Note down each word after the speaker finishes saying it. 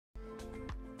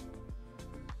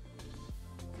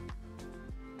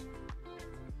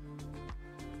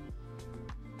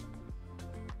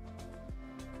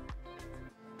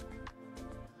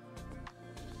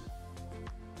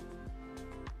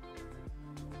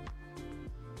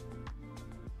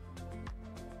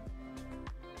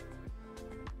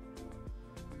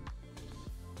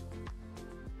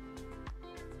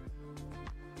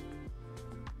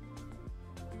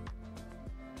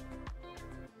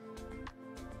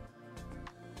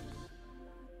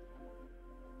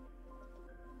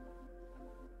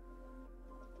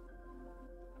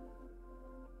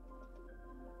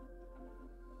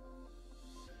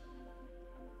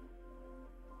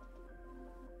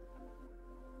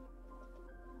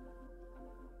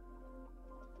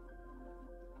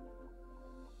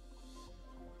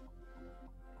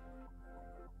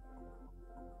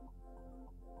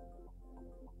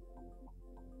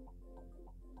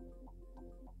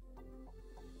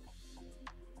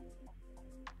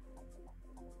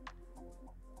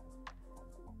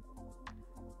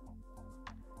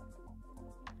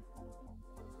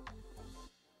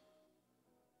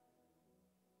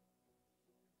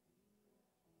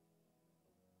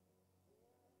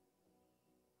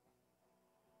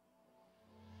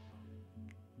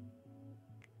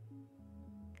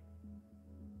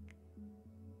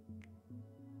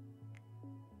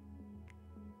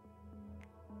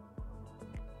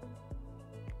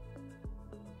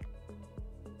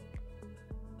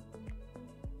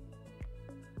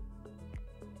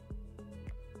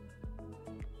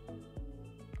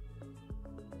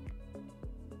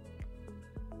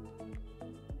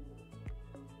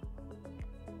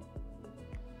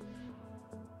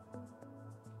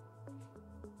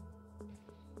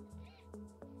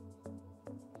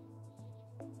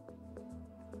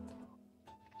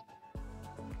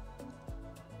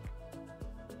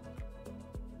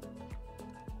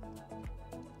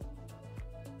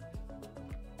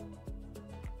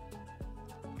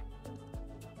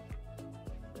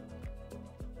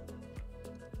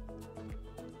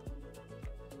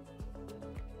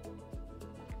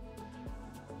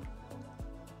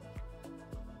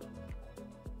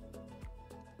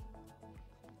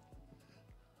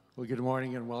Well, good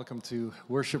morning and welcome to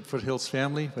Worship Foothills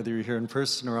family, whether you're here in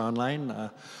person or online.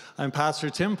 I'm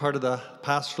Pastor Tim, part of the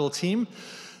pastoral team,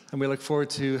 and we look forward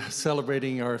to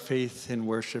celebrating our faith in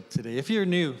worship today. If you're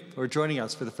new or joining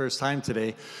us for the first time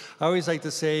today, I always like to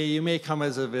say you may come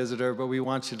as a visitor, but we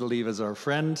want you to leave as our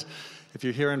friend. If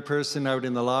you're here in person, out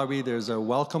in the lobby, there's our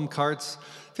welcome carts.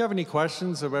 If you have any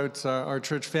questions about our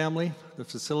church family, the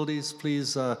facilities,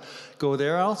 please go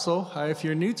there. Also, if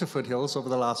you're new to Foothills over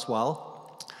the last while,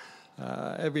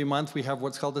 every month we have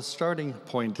what's called the starting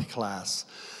point class.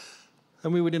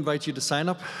 And we would invite you to sign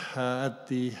up at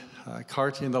the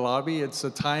cart in the lobby. It's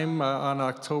a time on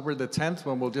October the 10th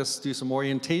when we'll just do some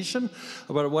orientation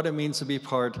about what it means to be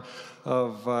part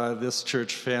of this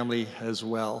church family as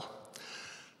well.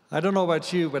 I don't know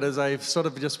about you, but as I've sort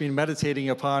of just been meditating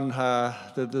upon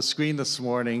the screen this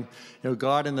morning,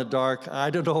 God in the dark, I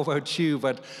don't know about you,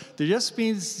 but there just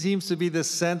seems to be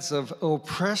this sense of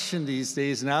oppression these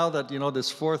days now that, this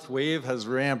fourth wave has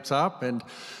ramped up and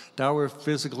now we're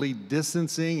physically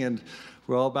distancing and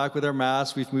we're all back with our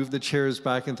masks. We've moved the chairs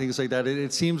back and things like that.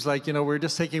 It seems like, we're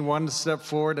just taking one step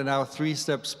forward and now 3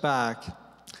 steps back.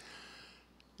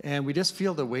 And we just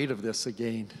feel the weight of this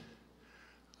again.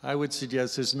 I would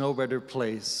suggest there's no better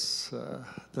place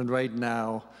than right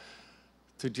now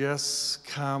to just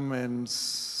come and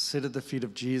sit at the feet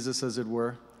of Jesus, as it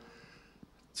were,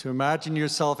 to imagine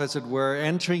yourself, as it were,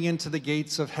 entering into the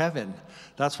gates of heaven.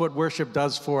 That's what worship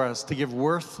does for us, to give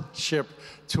worship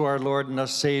to our Lord and our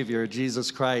Savior,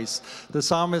 Jesus Christ. The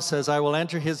psalmist says, I will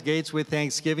enter his gates with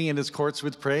thanksgiving and his courts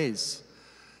with praise.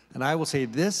 And I will say,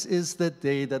 this is the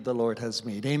day that the Lord has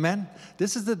made. Amen?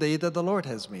 This is the day that the Lord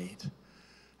has made.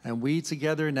 And we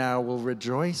together now will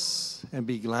rejoice and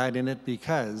be glad in it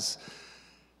because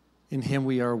in him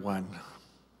we are one.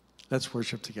 Let's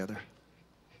worship together.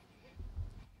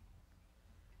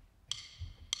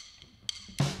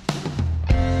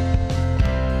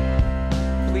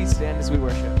 Please stand as we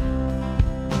worship.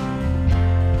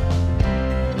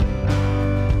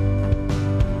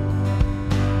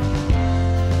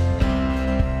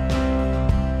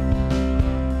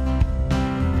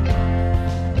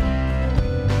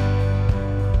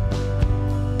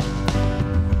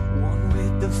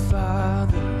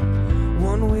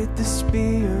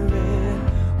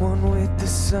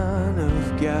 Son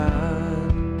of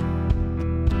God,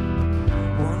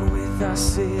 one with our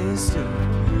sister,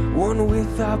 one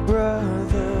with our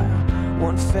brother,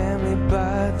 one family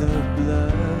by the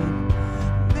blood.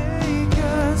 Make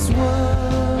us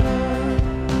one,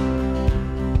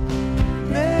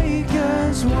 make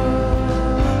us one.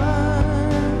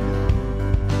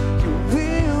 Your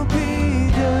will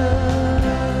be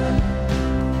done.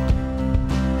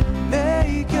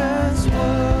 Make us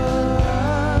one.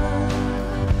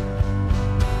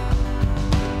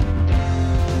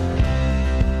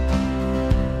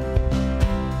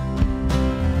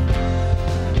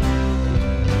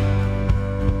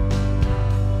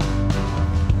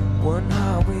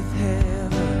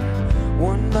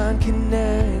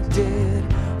 Connected,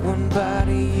 one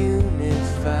body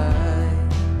unified.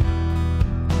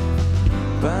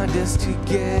 Bind us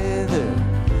together,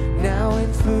 now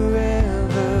and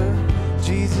forever.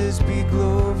 Jesus be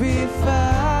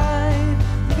glorified.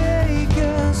 Make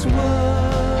us one.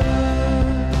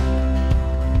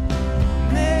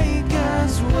 Make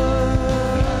us one.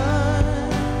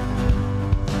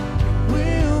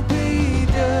 Will be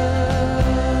done.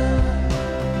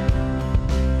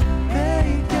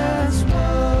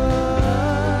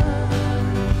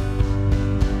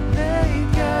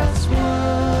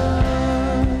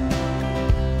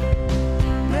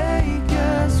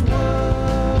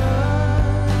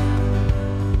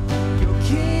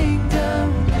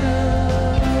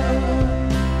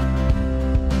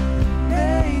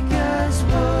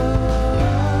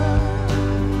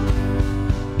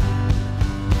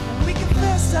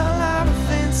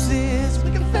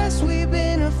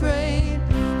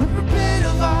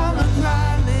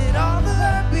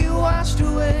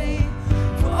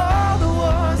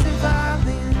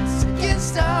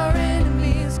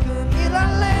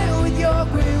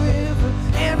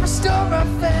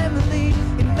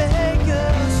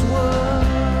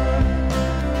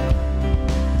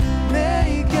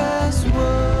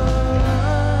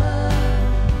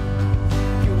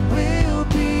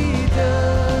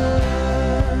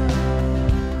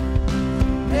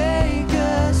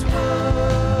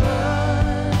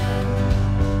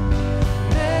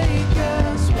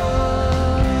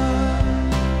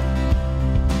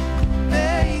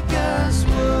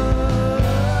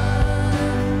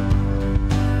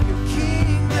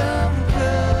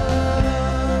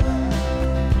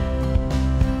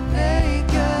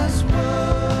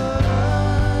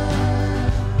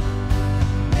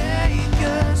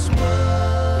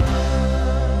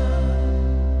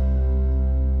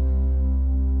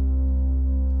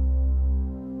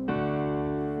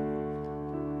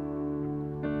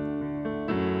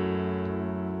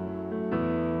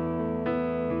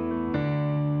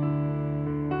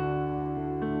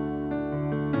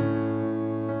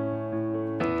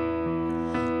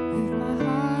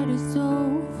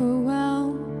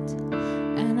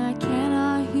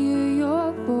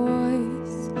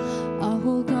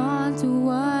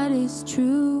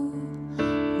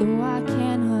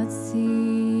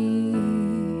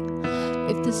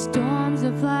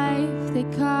 life they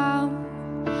come,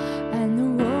 and the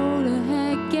road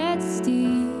ahead gets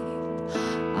steep,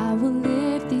 I will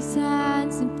lift these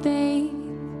hands in faith.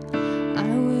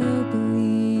 I will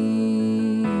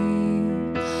believe.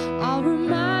 I'll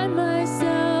remind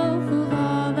myself of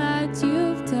all that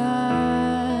you've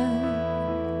done,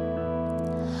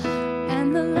 and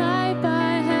the life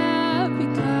I have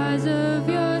because of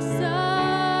your Son.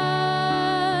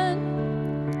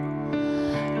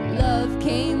 Love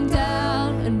came down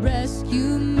and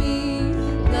rescued me.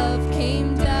 Love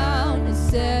came down and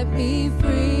set me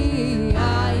free.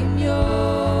 I am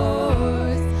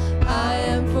yours. I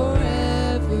am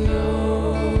forever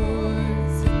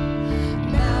yours.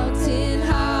 Mountain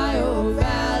high or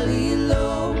valley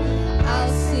low,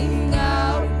 I'll sing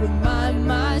out, remind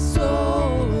my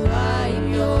soul. I am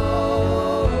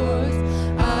yours.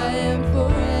 I am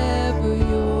forever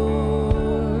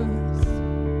yours.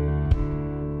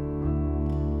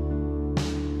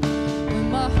 When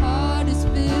my heart is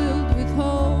filled with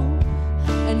hope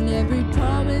and every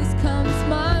promise comes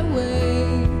my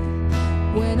way,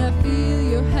 when I feel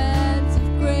your hands of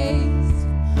grace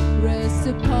rest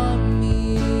upon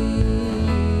me,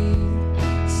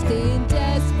 staying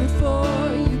desperate for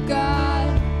you, God,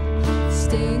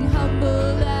 staying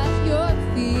humble at your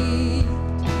feet,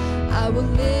 I will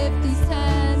lift these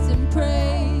hands in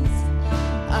praise.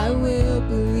 I will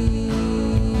believe.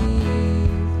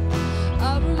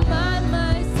 I'll remind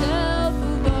myself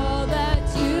of all that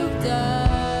you've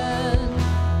done,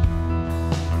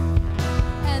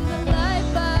 and the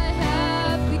life I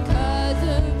have because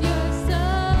of your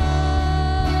Son.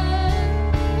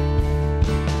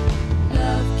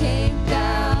 Love came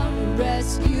down and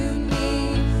rescued me.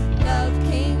 Love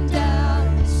came down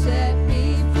and set me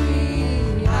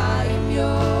free. I am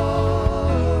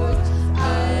yours. I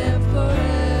am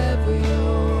forever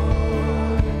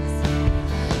yours.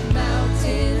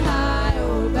 Mountain high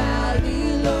or valley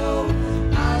low,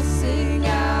 I'll sing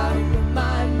out,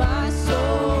 remind my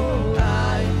soul.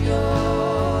 I am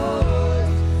yours.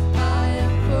 I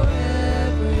am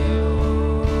forever yours.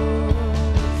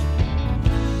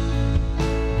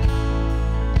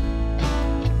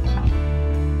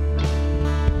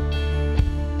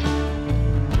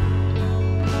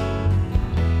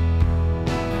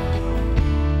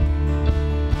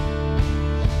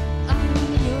 I'm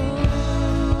yours,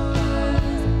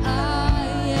 I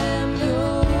am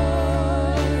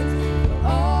yours for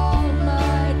all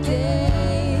my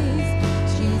days.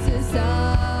 Jesus, I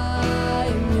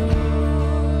am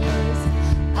yours.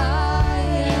 I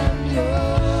am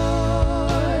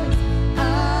yours. I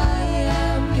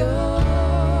am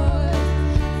yours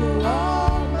for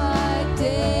all my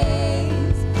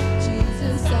days.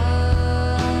 Jesus, I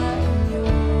am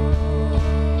yours.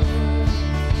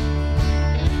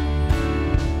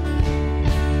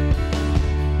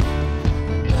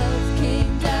 Love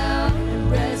came down and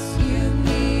rescued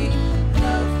me.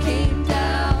 Love came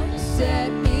down and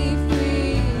set me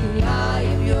free. I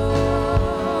am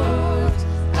yours.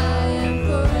 I am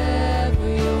forever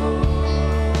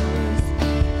yours.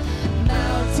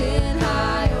 Mountain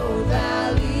high or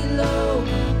valley low,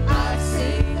 I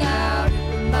sing out,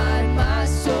 remind my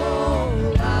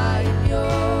soul. I am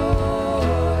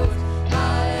yours.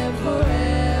 I am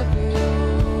forever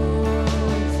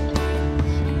yours.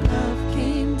 Love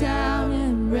came down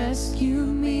and rescued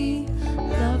me.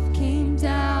 Love came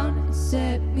down and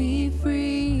set me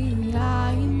free.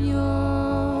 I am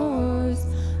yours.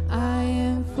 I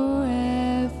am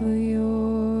forever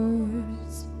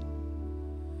yours.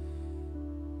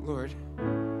 Lord,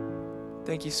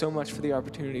 thank you so much for the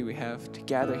opportunity we have to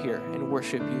gather here and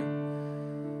worship you.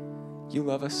 You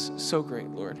love us so great,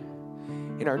 Lord.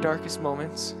 In our darkest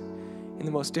moments, in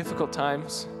the most difficult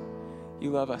times,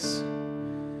 you love us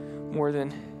more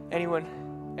than anyone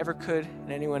ever could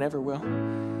and anyone ever will.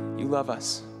 You love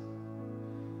us.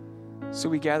 So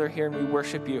we gather here and we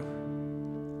worship you,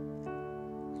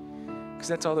 because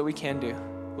that's all that we can do,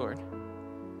 Lord.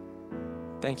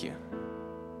 Thank you.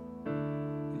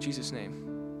 In Jesus'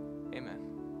 name, amen.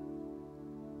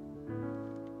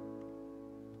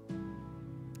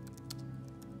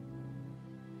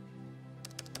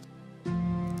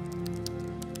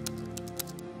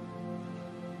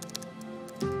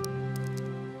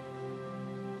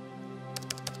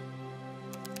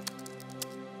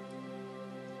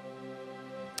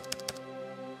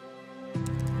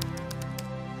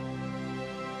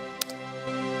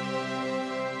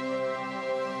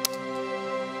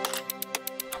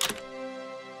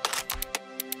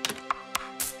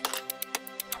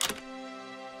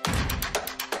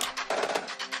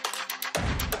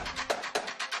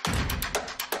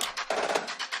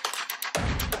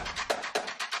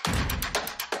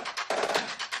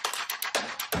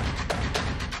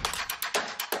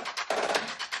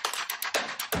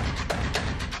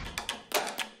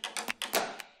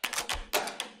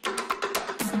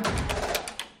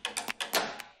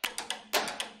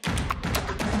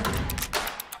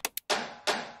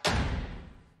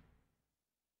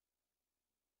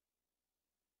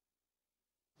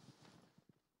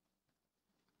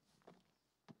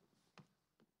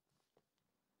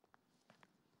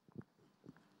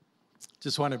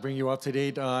 Just want to bring you up to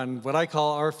date on what I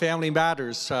call our Family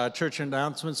Matters church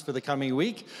announcements for the coming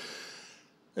week.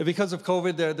 Because of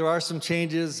COVID, there are some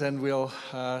changes, and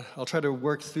I'll try to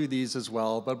work through these as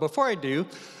well. But before I do,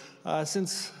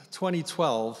 since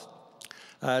 2012,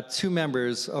 two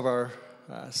members of our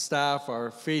staff, our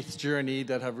faith journey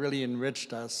that have really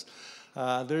enriched us,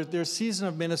 their season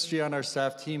of ministry on our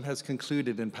staff team has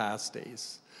concluded in past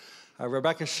days.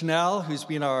 Rebecca Schnell, who's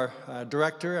been our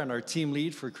director and our team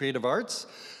lead for creative arts,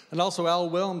 and also Al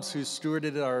Wilms, who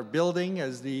stewarded our building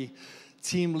as the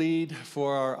team lead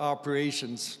for our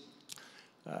operations.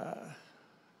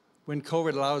 When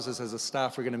COVID allows us as a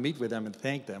staff, we're going to meet with them and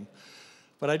thank them.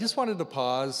 But I just wanted to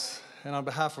pause, and on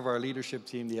behalf of our leadership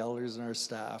team, the elders and our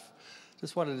staff,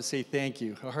 just wanted to say thank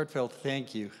you, a heartfelt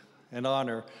thank you, and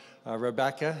honor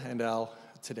Rebecca and Al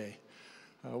today.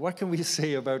 What can we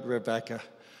say about Rebecca?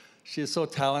 She is so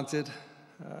talented,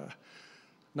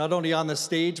 not only on the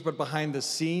stage, but behind the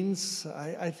scenes.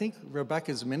 I think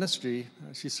Rebecca's ministry,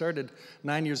 she started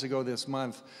 9 years ago this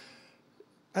month.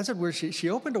 As it were, she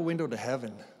opened a window to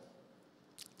heaven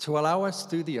to allow us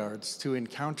through the arts to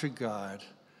encounter God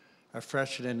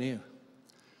afresh and anew.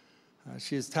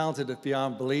 She is talented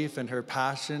beyond belief, and her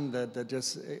passion that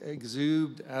just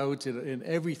exuded out in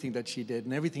everything that she did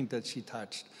and everything that she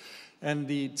touched. And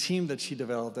the team that she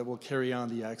developed that will carry on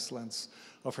the excellence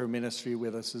of her ministry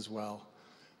with us as well.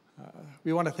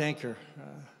 We want to thank her.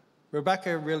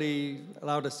 Rebecca really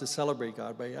allowed us to celebrate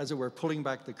God by, as it were, pulling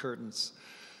back the curtains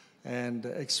and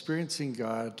experiencing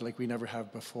God like we never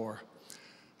have before.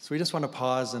 So we just want to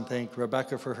pause and thank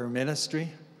Rebecca for her ministry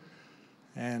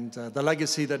and the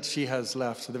legacy that she has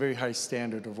left to the very high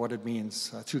standard of what it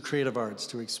means through creative arts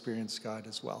to experience God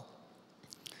as well.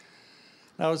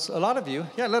 Now, a lot of you,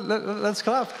 let's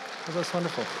clap. That's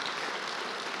wonderful.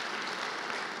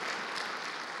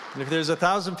 And if there's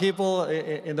 1,000 people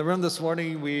in the room this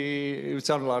morning, it would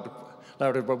sound a lot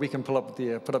louder, but we can put up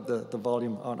the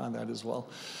volume on that as well.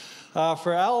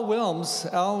 For Al Wilms,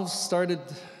 Al started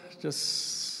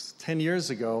just 10 years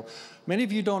ago. Many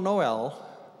of you don't know Al,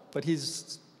 but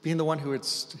he's been the one who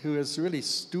has really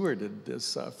stewarded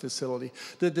this facility,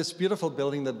 this beautiful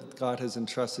building that God has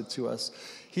entrusted to us.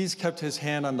 He's kept his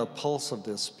hand on the pulse of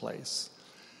this place.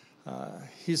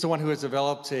 He's the one who has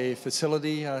developed a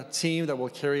facility team that will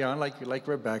carry on, like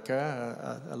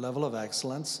Rebecca, a level of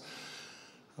excellence.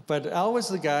 But Al was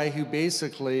the guy who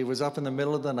basically was up in the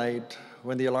middle of the night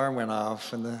when the alarm went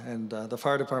off and the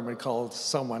fire department called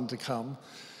someone to come.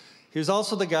 He was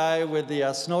also the guy with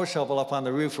the snow shovel up on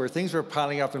the roof where things were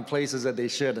piling up in places that they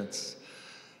shouldn't.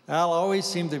 Al always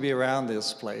seemed to be around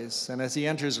this place, and as he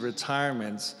enters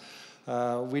retirement,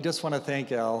 we just want to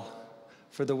thank Al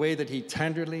for the way that he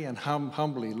tenderly and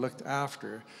humbly looked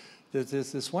after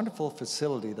this wonderful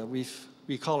facility that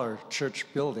we call our church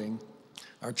building,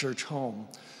 our church home.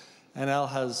 And Al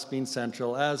has been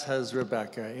central, as has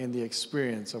Rebecca, in the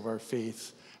experience of our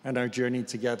faith and our journey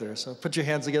together. So put your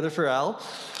hands together for Al.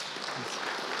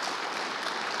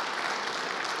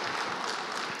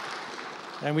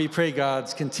 And we pray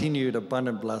God's continued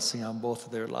abundant blessing on both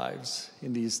of their lives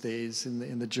in these days,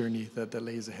 in the journey that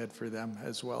lays ahead for them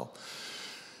as well.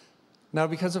 Now,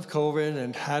 because of COVID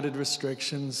and added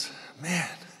restrictions, man,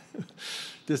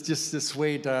 this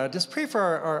weight, just pray for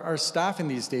our staff in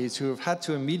these days who have had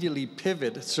to immediately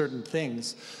pivot certain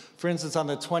things. For instance, on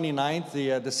the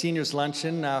 29th, the seniors'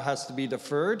 luncheon now has to be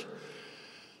deferred.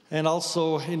 And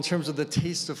also, in terms of the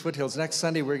Taste of Foothills, next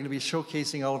Sunday we're going to be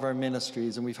showcasing all of our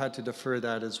ministries, and we've had to defer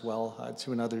that as well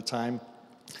to another time.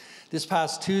 This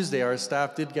past Tuesday, our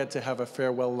staff did get to have a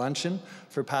farewell luncheon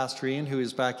for Pastor Ian, who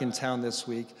is back in town this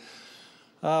week.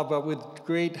 But with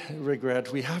great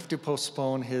regret, we have to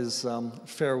postpone his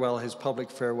farewell, his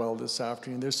public farewell this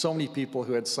afternoon. There's so many people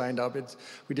who had signed up,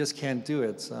 we just can't do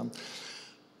it.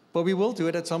 But we will do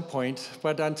it at some point.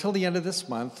 But until the end of this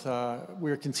month,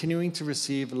 we're continuing to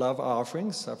receive love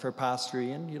offerings for Pastor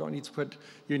Ian. You don't need to put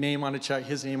your name on a check,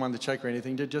 his name on the check or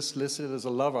anything. They're just listed as a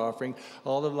love offering.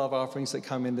 All the love offerings that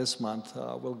come in this month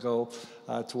will go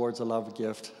towards a love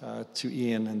gift to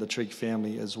Ian and the Trigg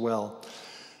family as well.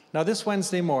 Now, this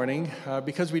Wednesday morning,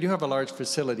 because we do have a large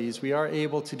facilities, we are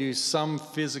able to do some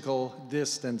physical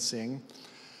distancing.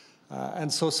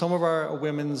 And so some of our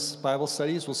women's Bible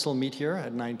studies will still meet here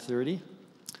at 9:30.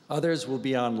 Others will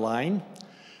be online.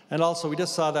 And also, we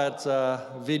just saw that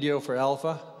video for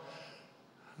Alpha.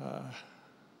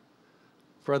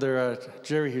 Brother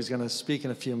Jerry, who's going to speak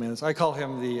in a few minutes, I call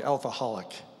him the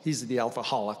Alphaholic. He's the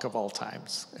Alphaholic of all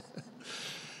times.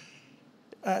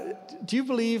 Do you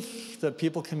believe that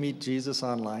people can meet Jesus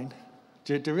online?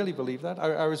 Do you really believe that?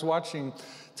 I was watching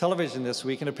television this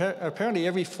week, and apparently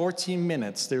every 14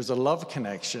 minutes there's a love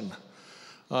connection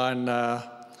on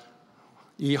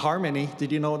eHarmony.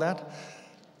 Did you know that?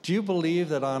 Do you believe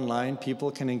that online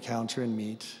people can encounter and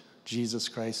meet Jesus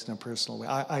Christ in a personal way?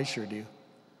 I sure do.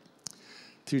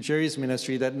 Through Jerry's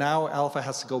ministry, that now Alpha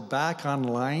has to go back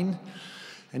online,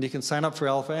 and you can sign up for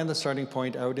Alpha and the Starting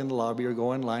Point out in the lobby or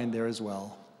go online there as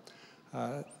well.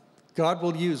 God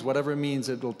will use whatever means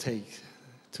it will take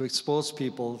to expose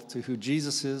people to who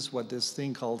Jesus is, what this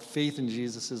thing called faith in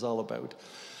Jesus is all about.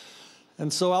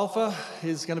 And so Alpha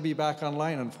is going to be back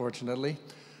online, unfortunately,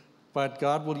 but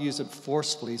God will use it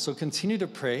forcefully. So continue to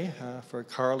pray for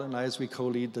Carl and I as we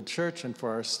co-lead the church, and for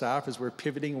our staff as we're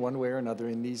pivoting one way or another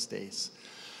in these days.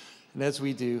 And as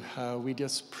we do, we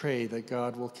just pray that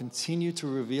God will continue to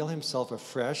reveal himself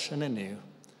afresh and anew.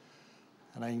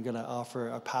 And I'm going to offer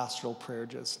a pastoral prayer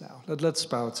just now. Let's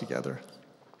bow together.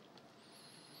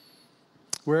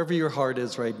 Wherever your heart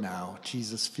is right now,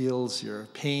 Jesus feels your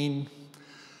pain,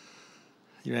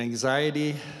 your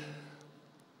anxiety,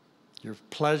 your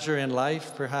pleasure in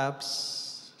life,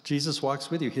 perhaps. Jesus walks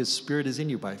with you. His Spirit is in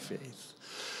you by faith.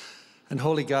 And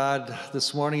Holy God,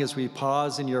 this morning as we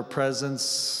pause in your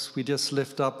presence, we just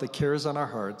lift up the cares on our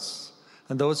hearts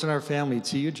and those in our family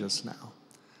to you just now.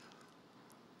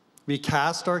 We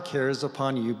cast our cares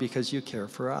upon you because you care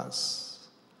for us.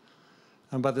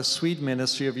 And by the sweet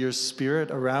ministry of your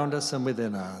Spirit around us and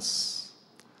within us,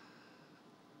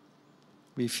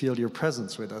 we feel your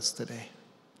presence with us today.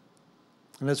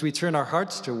 And as we turn our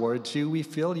hearts towards you, we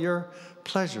feel your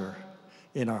pleasure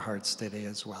in our hearts today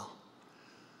as well.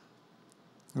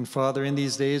 And Father, in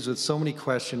these days with so many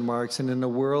question marks and in a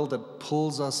world that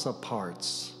pulls us apart,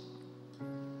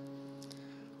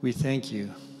 we thank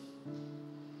you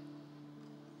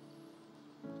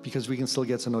because we can still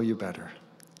get to know you better.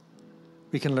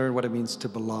 We can learn what it means to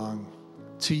belong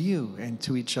to you and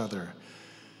to each other,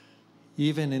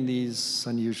 even in these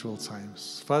unusual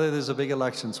times. Father, there's a big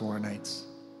election tomorrow night.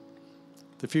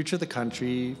 The future of the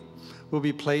country will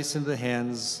be placed into the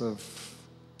hands of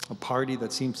a party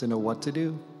that seems to know what to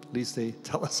do. At least they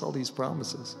tell us all these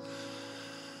promises.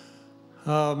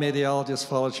 Oh, may they all just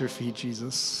fall at your feet,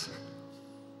 Jesus.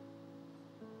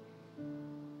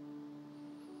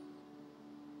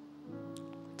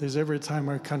 If there's ever a time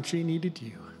our country needed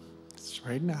you, it's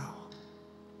right now.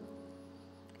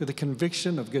 With a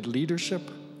conviction of good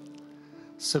leadership,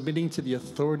 submitting to the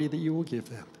authority that you will give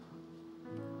them.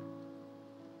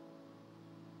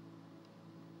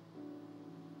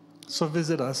 So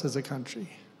visit us as a country.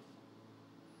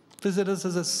 Visit us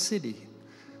as a city.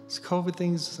 As COVID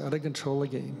things out of control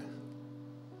again.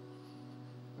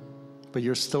 But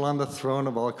you're still on the throne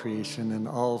of all creation, and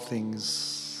all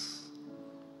things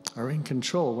are in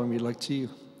control when we look to you.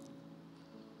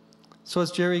 So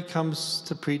as Jerry comes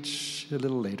to preach a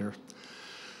little later,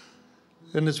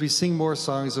 and as we sing more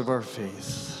songs of our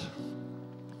faith,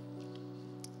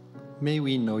 may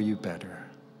we know you better.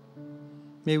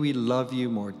 May we love you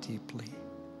more deeply.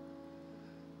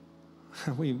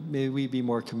 May we be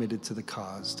more committed to the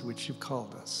cause to which you've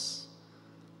called us.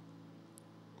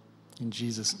 In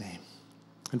Jesus' name.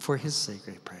 And for his sake,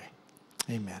 I pray.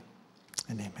 Amen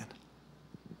and amen.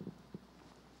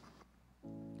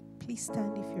 Please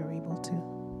stand if you're able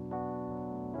to.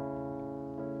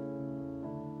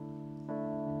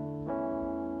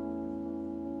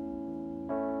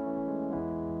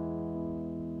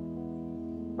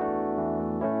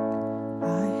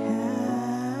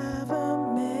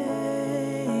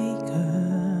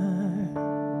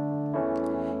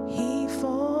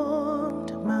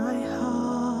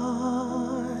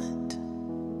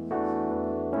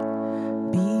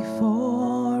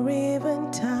 Before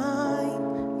even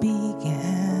time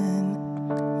began,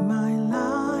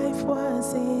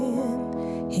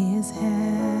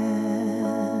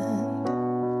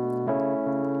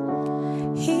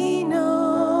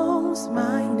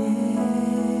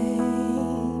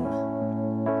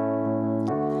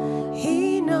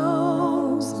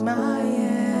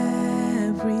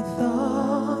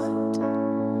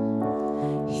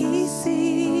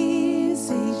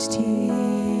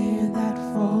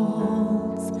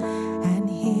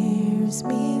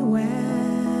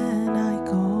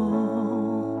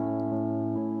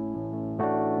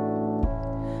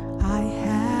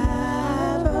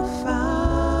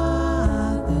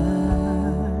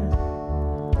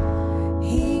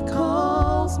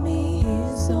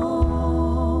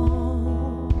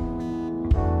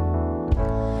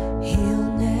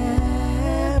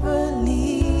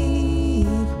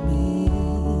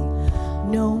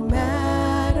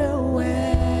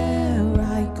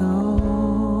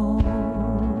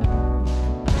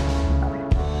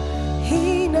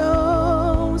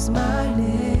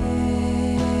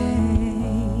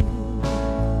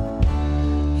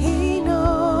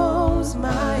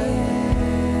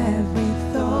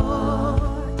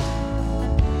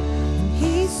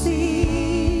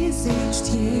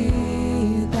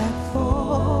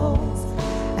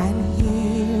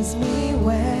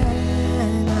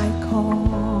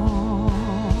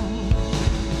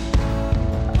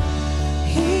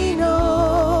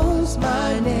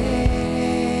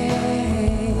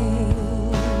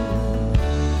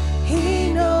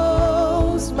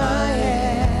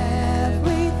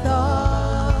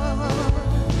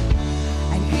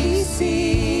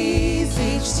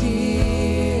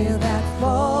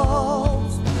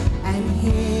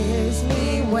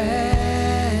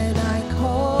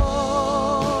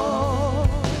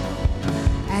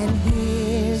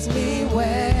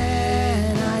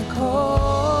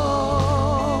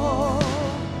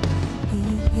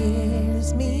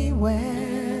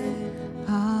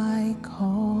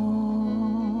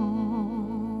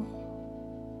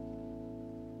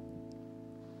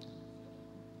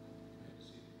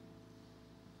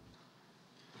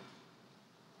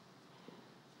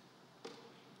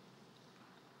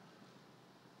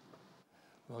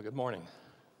 Well, good morning.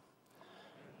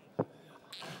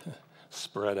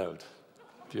 Spread out.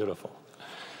 Beautiful.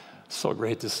 So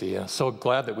great to see you. So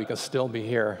glad that we can still be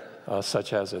here,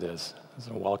 such as it is.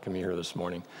 So welcome you here this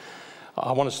morning.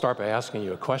 I want to start by asking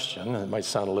you a question. It might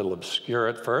sound a little obscure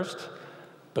at first,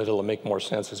 but it'll make more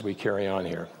sense as we carry on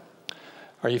here.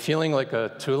 Are you feeling like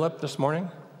a tulip this morning?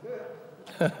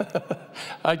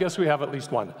 I guess we have at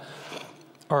least one.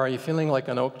 Or are you feeling like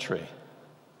an oak tree?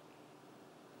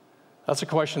 That's a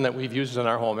question that we've used in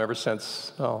our home ever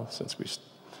since,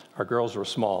 our girls were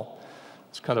small.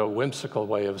 It's kind of a whimsical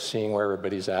way of seeing where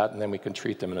everybody's at, and then we can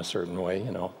treat them in a certain way,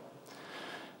 you know.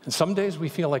 And some days we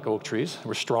feel like oak trees.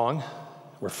 We're strong,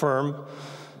 we're firm,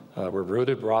 we're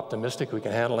rooted, we're optimistic, we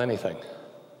can handle anything.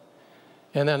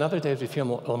 And then other days we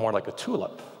feel a little more like a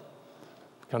tulip,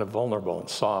 kind of vulnerable and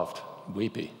soft,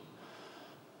 weepy.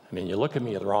 I mean, you look at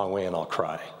me the wrong way and I'll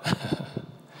cry.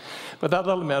 But that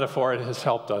little metaphor has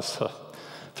helped us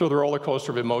through the roller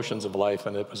coaster of emotions of life,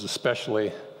 and it was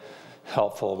especially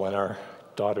helpful when our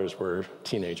daughters were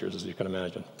teenagers, as you can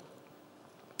imagine.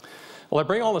 Well, I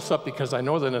bring all this up because I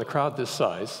know that in a crowd this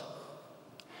size,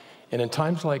 and in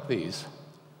times like these,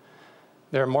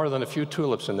 there are more than a few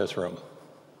tulips in this room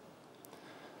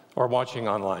or watching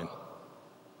online.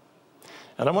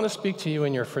 And I want to speak to you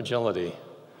in your fragility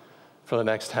for the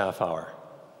next half hour.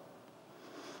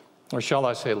 Or shall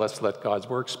I say, let's let God's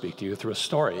work speak to you through a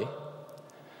story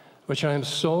which I am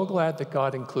so glad that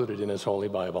God included in his Holy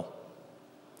Bible.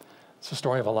 It's the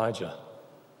story of Elijah,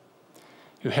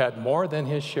 who had more than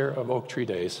his share of oak tree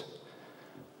days.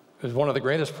 He was one of the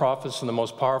greatest prophets and the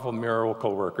most powerful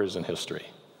miracle workers in history.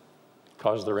 He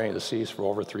caused the rain to cease for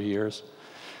over 3 years.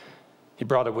 He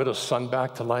brought a widow's son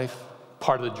back to life,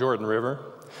 part of the Jordan River.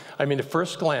 I mean, at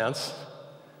first glance,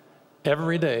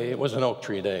 every day was an oak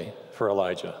tree day for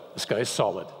Elijah. This guy's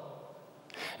solid.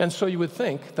 And so you would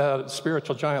think that a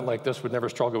spiritual giant like this would never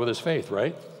struggle with his faith,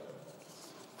 right?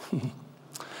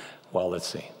 Well, let's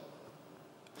see.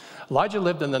 Elijah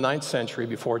lived in the 9th century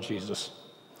before Jesus,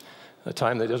 the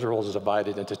time that Israel was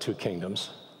divided into 2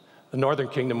 kingdoms. The northern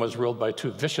kingdom was ruled by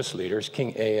 2 vicious leaders,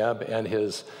 King Ahab and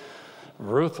his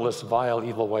ruthless, vile,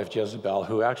 evil wife Jezebel,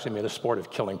 who actually made a sport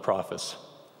of killing prophets.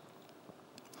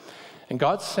 And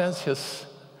God sends his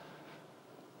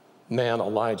man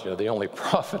Elijah, the only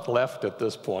prophet left at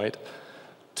this point,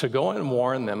 to go and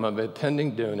warn them of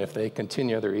impending doom if they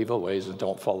continue their evil ways and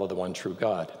don't follow the one true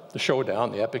God. The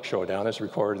showdown, the epic showdown, is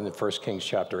recorded in 1 Kings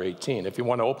chapter 18. If you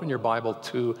want to open your Bible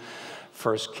to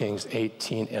 1 Kings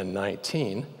 18 and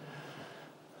 19,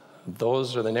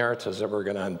 those are the narratives that we're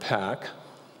going to unpack.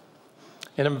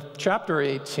 And in chapter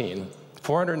 18,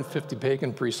 450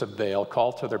 pagan priests of Baal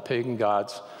called to their pagan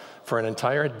gods for an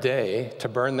entire day to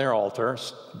burn their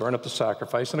altars, burn up the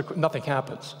sacrifice, and nothing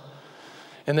happens.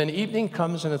 And then evening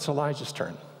comes and it's Elijah's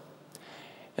turn.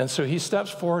 And so he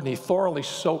steps forward and he thoroughly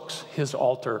soaks his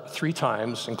altar 3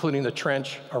 times, including the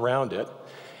trench around it.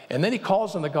 And then he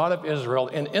calls on the God of Israel,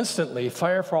 and instantly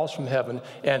fire falls from heaven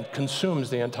and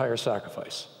consumes the entire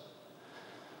sacrifice.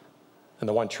 And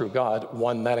the one true God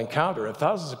won that encounter. And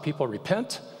thousands of people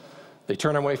repent. They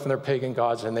turn away from their pagan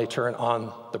gods and they turn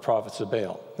on the prophets of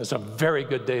Baal. It's a very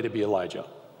good day to be Elijah.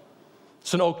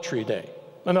 It's an oak tree day,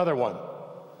 another one.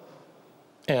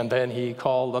 And then he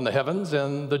called on the heavens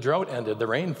and the drought ended. The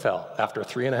rain fell after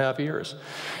 3.5 years.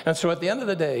 And so at the end of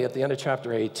the day, at the end of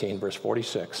chapter 18, verse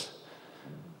 46,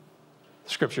 the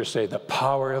scriptures say the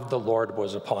power of the Lord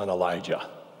was upon Elijah.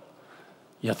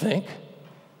 You think?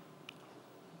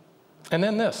 And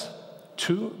then this,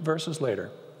 2 verses later,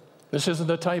 this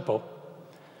isn't a typo.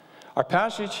 Our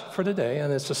passage for today,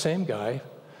 and it's the same guy,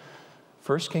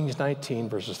 1 Kings 19,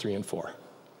 verses 3 and 4.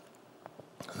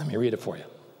 Let me read it for you.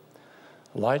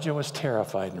 Elijah was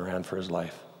terrified and ran for his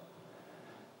life.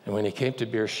 And when he came to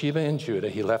Beersheba in Judah,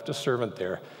 he left a servant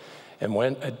there and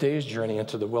went a day's journey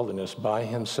into the wilderness by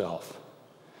himself.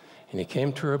 And he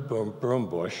came to a broom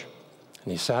bush,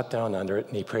 and he sat down under it,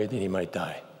 and he prayed that he might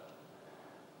die.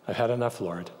 I've had enough,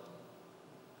 Lord.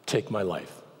 Take my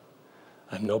life.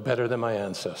 I'm no better than my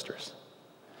ancestors.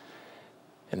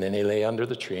 And then he lay under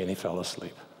the tree and he fell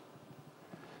asleep.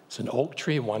 It's an oak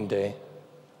tree one day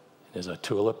and is a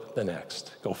tulip the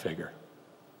next. Go figure.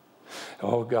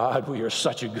 Oh God, we are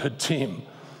such a good team.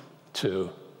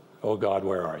 To, oh God,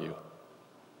 where are you?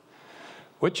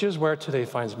 Which is where today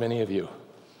finds many of you,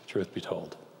 truth be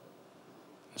told.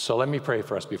 So let me pray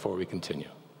for us before we continue.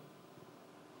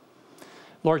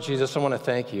 Lord Jesus, I want to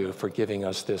thank you for giving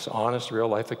us this honest,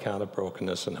 real-life account of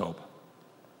brokenness and hope.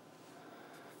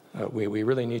 We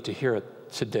really need to hear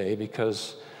it today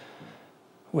because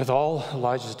with all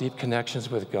Elijah's deep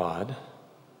connections with God,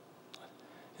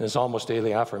 in his almost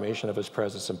daily affirmation of his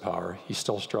presence and power, he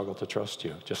still struggled to trust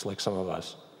you, just like some of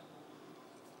us.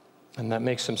 And that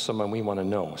makes him someone we want to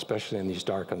know, especially in these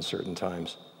dark, uncertain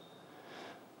times.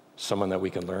 Someone that we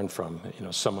can learn from,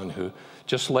 someone who,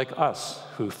 just like us,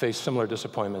 who faced similar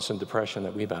disappointments and depression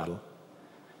that we battle,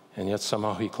 and yet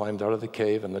somehow he climbed out of the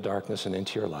cave in the darkness and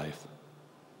into your life.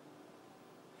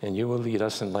 And you will lead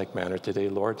us in like manner today,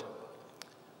 Lord.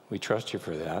 We trust you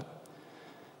for that,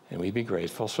 and we be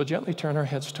grateful. So gently turn our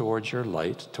heads towards your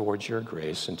light, towards your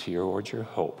grace, and towards your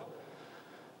hope.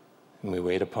 And we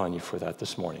wait upon you for that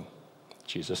this morning. In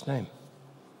Jesus' name,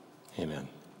 amen.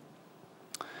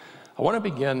 I want to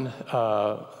begin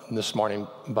this morning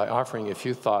by offering a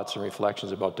few thoughts and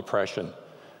reflections about depression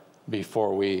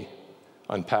before we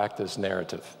unpack this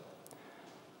narrative.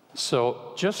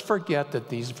 So just forget that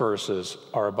these verses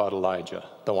are about Elijah,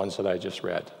 the ones that I just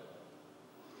read.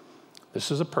 This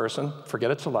is a person,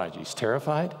 forget it's Elijah. He's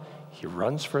terrified, he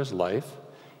runs for his life,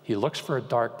 he looks for a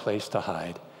dark place to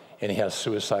hide, and he has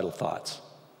suicidal thoughts.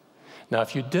 Now,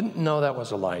 if you didn't know that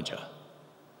was Elijah,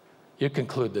 you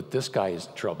conclude that this guy is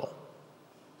in trouble.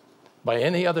 By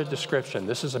any other description,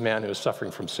 this is a man who is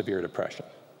suffering from severe depression.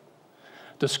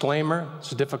 Disclaimer,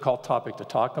 it's a difficult topic to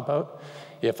talk about.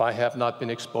 If I have not been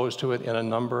exposed to it in a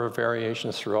number of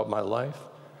variations throughout my life,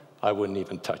 I wouldn't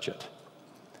even touch it.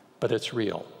 But it's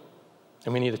real,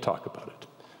 and we need to talk about it.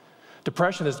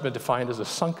 Depression has been defined as a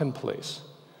sunken place.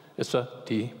 It's a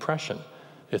depression.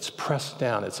 It's pressed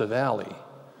down. It's a valley.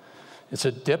 It's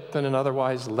a dip in an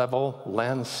otherwise level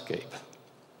landscape.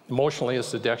 Emotionally,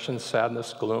 it's dejection,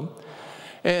 sadness, gloom.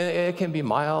 And it can be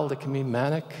mild, it can be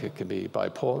manic, it can be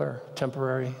bipolar,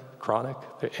 temporary, chronic.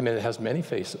 I mean, it has many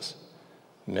faces,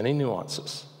 many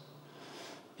nuances.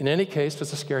 In any case,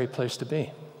 it's a scary place to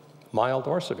be, mild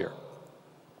or severe.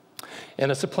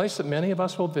 And it's a place that many of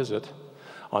us will visit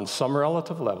on some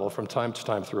relative level from time to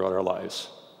time throughout our lives.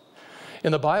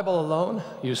 In the Bible alone,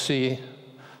 you see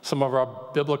some of our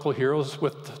biblical heroes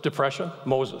with depression: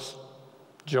 Moses,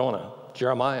 Jonah,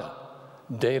 Jeremiah,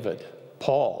 David,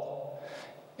 Paul,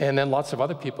 and then lots of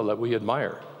other people that we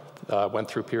admire went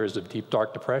through periods of deep,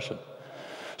 dark depression.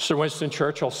 Sir Winston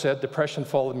Churchill said, "Depression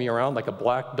followed me around like a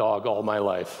black dog all my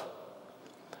life."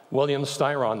 William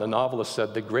Styron, the novelist,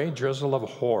 said, "The gray drizzle of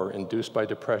horror induced by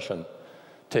depression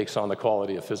takes on the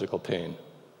quality of physical pain."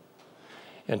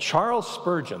 And Charles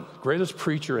Spurgeon, greatest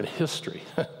preacher in history,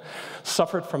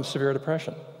 suffered from severe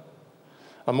depression.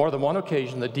 On more than one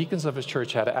occasion, the deacons of his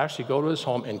church had to actually go to his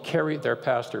home and carry their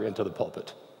pastor into the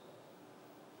pulpit.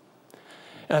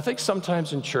 And I think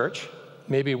sometimes in church,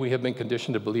 maybe we have been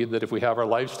conditioned to believe that if we have our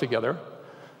lives together,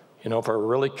 if we're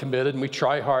really committed and we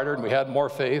try harder and we had more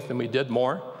faith and we did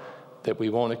more, that we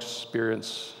won't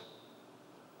experience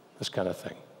this kind of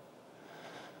thing.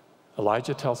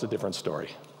 Elijah tells a different story.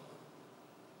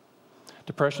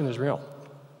 Depression is real.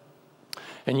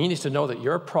 And you need to know that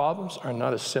your problems are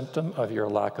not a symptom of your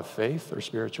lack of faith or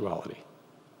spirituality.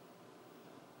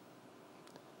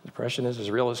 Depression is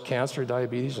as real as cancer,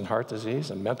 diabetes, and heart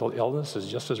disease, and mental illness is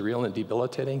just as real and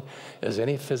debilitating as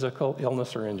any physical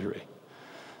illness or injury.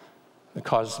 The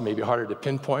cause may be harder to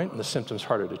pinpoint and the symptoms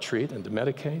harder to treat and to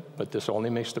medicate, but this only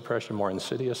makes depression more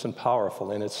insidious and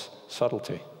powerful in its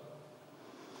subtlety.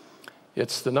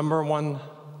 It's the #1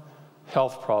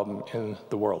 health problem in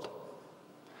the world.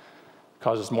 It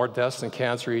causes more deaths than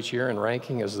cancer each year, and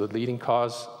ranking as the leading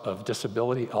cause of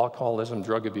disability, alcoholism,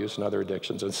 drug abuse, and other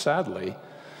addictions. And sadly,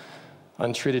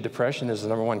 untreated depression is the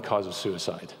 #1 cause of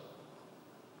suicide.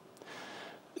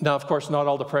 Now, of course, not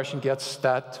all depression gets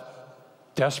that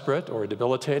desperate or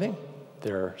debilitating.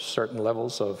 There are certain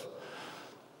levels of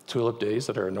tulip days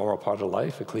that are a normal part of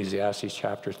life. Ecclesiastes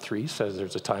chapter 3 says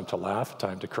there's a time to laugh, a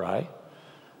time to cry.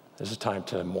 There's a time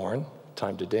to mourn,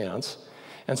 time to dance.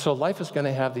 And so life is going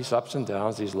to have these ups and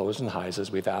downs, these lows and highs,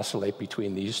 as we vacillate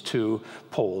between these two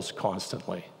poles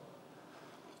constantly.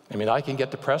 I mean, I can get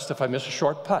depressed if I miss a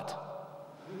short putt.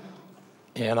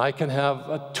 And I can have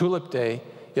a tulip day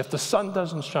if the sun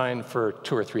doesn't shine for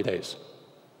 2 or 3 days.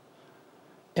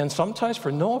 And sometimes,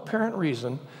 for no apparent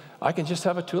reason, I can just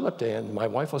have a tulip day, and my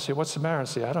wife will say, "What's the matter?" And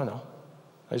I say, "I don't know.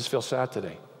 I just feel sad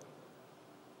today."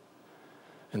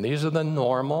 And these are the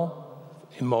normal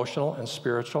emotional and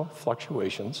spiritual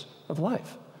fluctuations of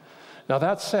life. Now,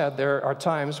 that said, there are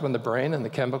times when the brain and the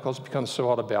chemicals become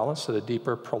so out of balance that a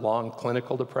deeper, prolonged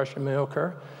clinical depression may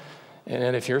occur.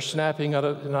 And if you're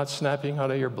not snapping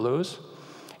out of your blues,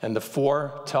 and the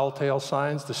 4 telltale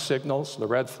signs, the signals, the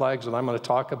red flags that I'm going to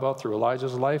talk about through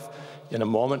Elijah's life, in a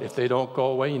moment, if they don't go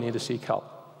away, you need to seek help.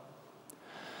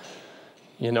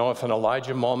 If an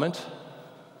Elijah moment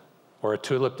or a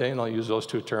tulip day, and I'll use those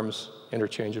two terms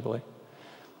interchangeably,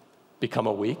 become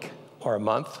a week or a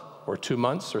month or 2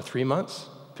 months or 3 months,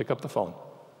 pick up the phone.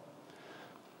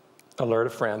 Alert a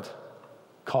friend,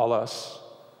 call us,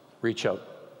 reach out.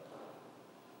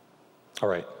 All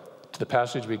right, to the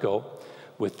passage we go.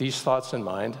 With these thoughts in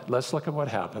mind, let's look at what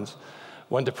happens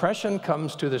when depression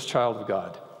comes to this child of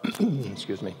God.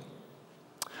 Excuse me.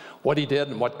 What he did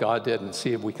and what God did, and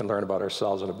see if we can learn about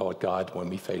ourselves and about God when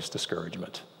we face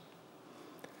discouragement.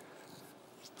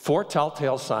 4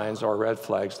 telltale signs or red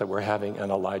flags that we're having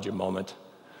an Elijah moment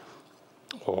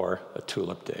or a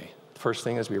tulip day. First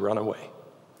thing is we run away.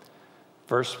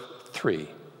 Verse 3,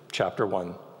 chapter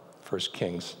 1, 1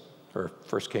 Kings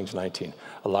 19.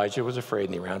 Elijah was afraid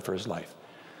and he ran for his life.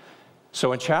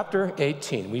 So in chapter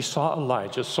 18, we saw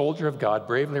Elijah, soldier of God,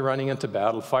 bravely running into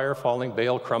battle, fire falling,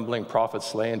 Baal crumbling, prophets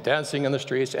slain, dancing in the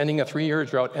streets, ending a 3-year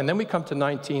drought. And then we come to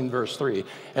 19, verse 3,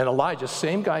 and Elijah,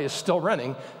 same guy, is still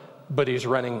running, but he's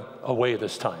running away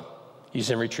this time. He's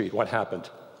in retreat. What happened?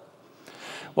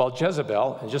 Well,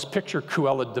 Jezebel, and just picture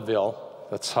Cruella de Vil.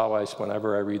 That's how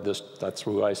whenever I read this, that's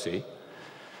who I see.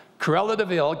 Cruella de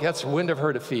Vil gets wind of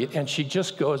her defeat, and she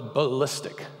just goes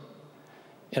ballistic.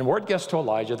 And word gets to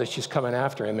Elijah that she's coming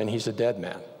after him, and he's a dead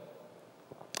man.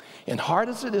 And hard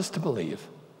as it is to believe,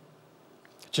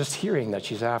 just hearing that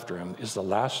she's after him is the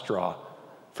last straw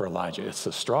for Elijah. It's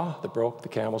the straw that broke the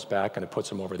camel's back, and it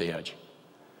puts him over the edge.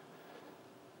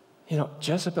 You know,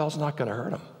 Jezebel's not going to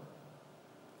hurt him.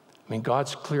 I mean,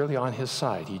 God's clearly on his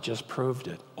side. He just proved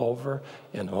it over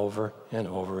and over and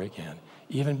over again.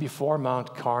 Even before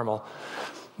Mount Carmel,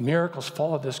 miracles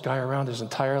followed this guy around his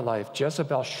entire life.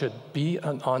 Jezebel should be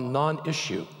a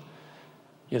non-issue.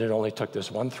 Yet it only took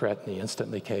this one threat, and he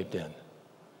instantly caved in.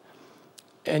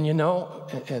 And you know,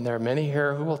 and there are many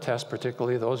here who will test,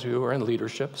 particularly those who are in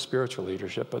leadership, spiritual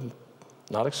leadership, but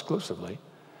not exclusively,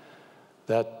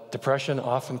 that depression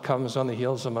often comes on the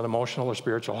heels of an emotional or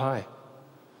spiritual high.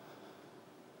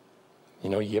 You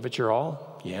know, you give it your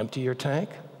all, you empty your tank,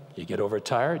 you get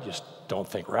overtired, you just don't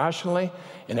think rationally,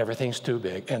 and everything's too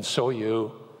big, and so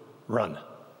you run.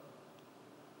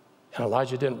 And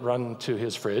Elijah didn't run to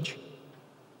his fridge,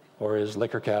 or his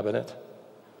liquor cabinet,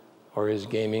 or his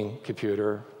gaming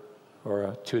computer, or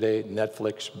a 2-day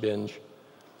Netflix binge.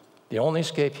 The only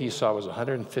escape he saw was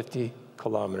 150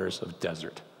 kilometers of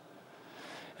desert.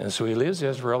 And so he leaves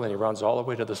Israel and he runs all the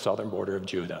way to the southern border of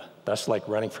Judah. That's like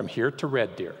running from here to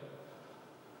Red Deer.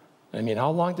 I mean,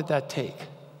 how long did that take?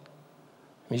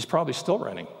 I mean, he's probably still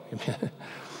running.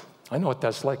 I know what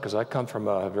that's like because I come from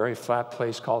a very flat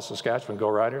place called Saskatchewan. Go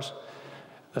Riders.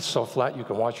 That's so flat you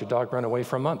can watch your dog run away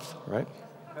for a month, right?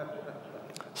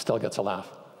 Still gets a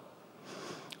laugh.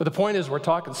 But the point is, we're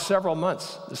talking several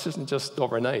months. This isn't just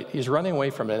overnight. He's running away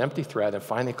from an empty thread and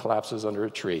finally collapses under a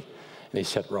tree, and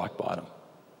he's hit rock bottom.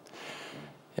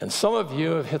 And some of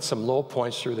you have hit some low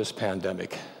points through this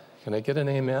pandemic. Can I get an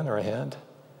amen or a hand?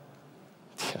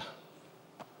 Yeah.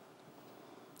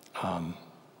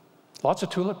 Lots of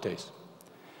tulip days.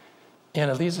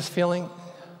 And it leaves us feeling,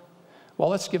 well,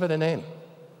 let's give it a name.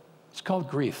 It's called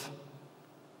grief.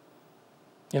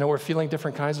 You know, we're feeling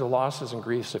different kinds of losses and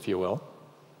griefs, if you will.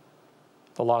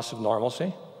 The loss of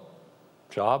normalcy,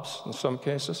 jobs in some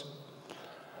cases,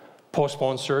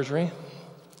 postponed surgery,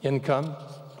 income,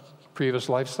 previous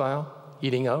lifestyle,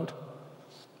 eating out,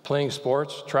 playing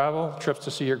sports, travel, trips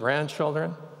to see your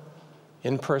grandchildren,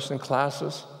 in-person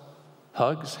classes,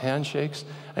 hugs, handshakes.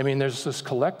 I mean, there's this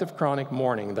collective chronic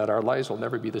mourning that our lives will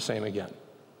never be the same again.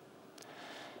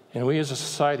 And we as a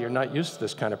society are not used to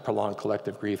this kind of prolonged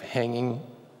collective grief hanging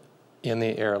in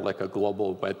the air like a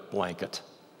global wet blanket.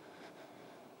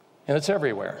 And it's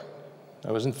everywhere.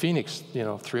 I was in Phoenix,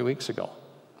 3 weeks ago.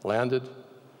 Landed,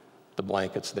 the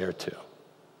blanket's there too.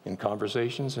 In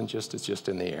conversations, and it's just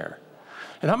in the air.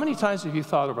 And how many times have you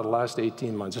thought over the last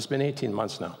 18 months? It's been 18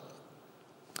 months now.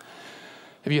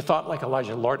 Have you thought like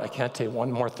Elijah, Lord, I can't take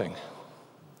one more thing?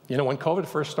 You know, when COVID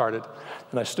first started,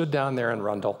 and I stood down there in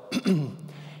Rundle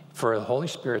for a Holy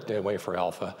Spirit Day away for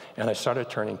Alpha, and I started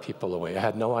turning people away. I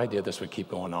had no idea this would keep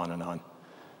going on and on.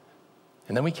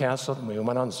 And then we canceled, and we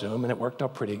went on Zoom, and it worked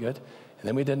out pretty good. And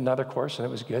then we did another course, and it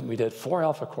was good. And we did 4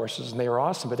 Alpha courses, and they were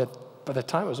awesome. But by the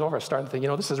time it was over, I started to think,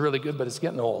 this is really good, but it's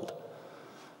getting old.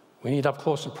 We need up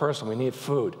close and personal. We need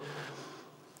food.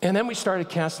 And then we started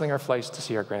canceling our flights to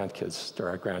see our grandkids, or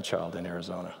our grandchild in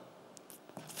Arizona.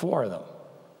 4 of them.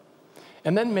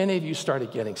 And then many of you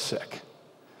started getting sick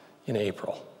in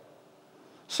April.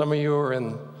 Some of you were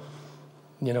in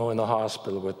the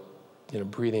hospital with,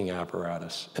 breathing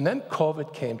apparatus. And then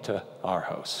COVID came to our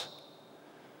house.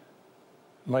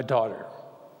 My daughter,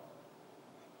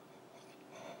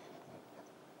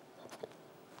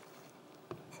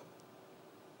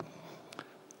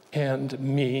 and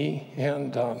me,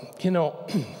 and you know,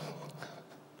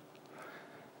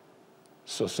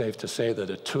 so safe to say that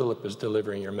a tulip is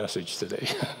delivering your message today.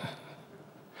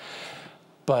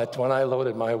 But when I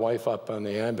loaded my wife up on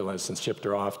the ambulance and shipped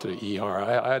her off to ER,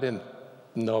 I didn't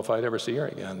know if I'd ever see her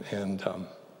again. And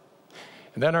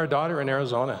then our daughter in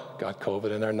Arizona got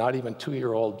COVID, and our not even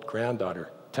 2-year-old granddaughter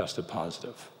tested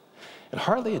positive. And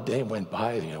hardly a day went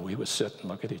by, you know, we would sit and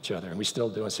look at each other, and we still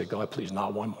do, and say, God, please,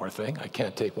 not one more thing. I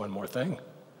can't take one more thing.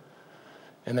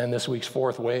 And then this week's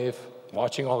 4th wave,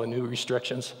 watching all the new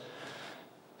restrictions,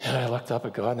 and I looked up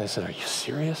at God and I said, are you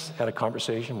serious? Had a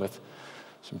conversation with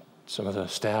some of the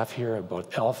staff here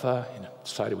about Alpha, and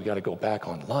decided we got to go back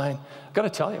online. I got to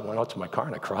tell you, I went out to my car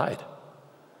and I cried.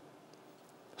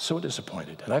 So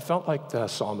disappointed. And I felt like the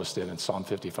psalmist did in Psalm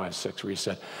 55:6, where he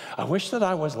said, I wish that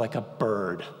I was like a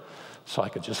bird so I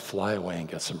could just fly away and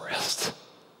get some rest.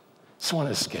 Just want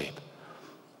to escape.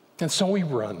 And so we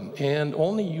run, and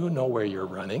only you know where you're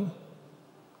running.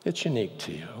 It's unique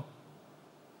to you,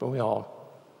 but we all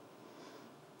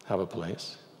have a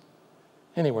place.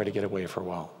 Anywhere to get away for a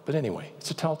while. But anyway,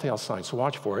 it's a telltale sign, so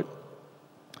watch for it.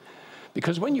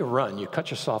 Because when you run, you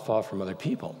cut yourself off from other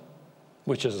people,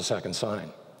 which is a second sign.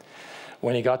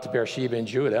 When he got to Beersheba in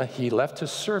Judah, he left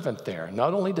his servant there.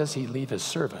 Not only does he leave his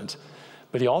servant,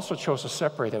 but he also chose to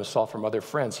separate himself from other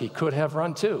friends. He could have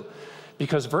run too,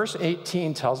 because verse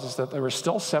 18 tells us that there were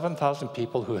still 7,000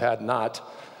 people who had not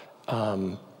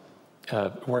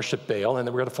worshiped Baal, and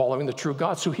they were following the true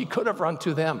God, so he could have run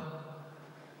to them.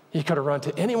 He could have run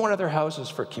to any one of their houses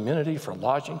for community, for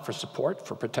lodging, for support,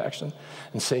 for protection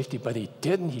and safety, but he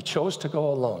didn't. He chose to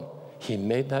go alone. He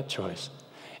made that choice.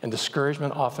 And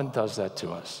discouragement often does that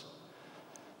to us.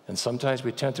 And sometimes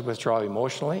we tend to withdraw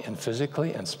emotionally and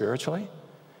physically and spiritually,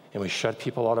 and we shut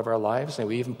people out of our lives, and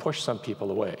we even push some people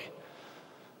away.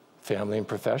 Family and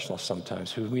professionals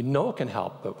sometimes, who we know can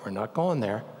help, but we're not going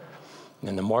there.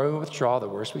 And the more we withdraw, the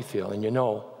worse we feel. And you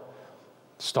know,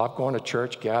 stop going to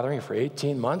church gathering for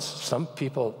 18 months. Some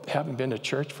people haven't been to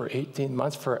church for 18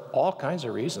 months for all kinds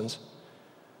of reasons,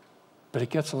 but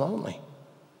it gets lonely.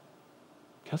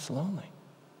 It gets lonely.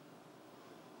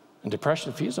 And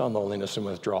depression feeds on loneliness and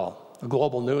withdrawal. The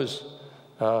Global News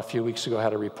a few weeks ago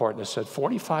had a report, and it said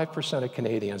 45% of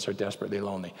Canadians are desperately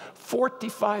lonely.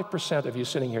 45% of you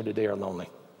sitting here today are lonely.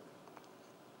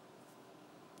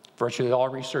 Virtually all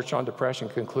research on depression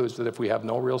concludes that if we have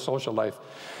no real social life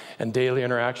and daily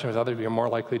interaction with others, we are more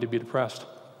likely to be depressed.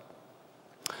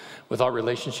 Without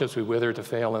relationships, we wither to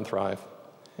fail and thrive.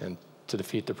 And to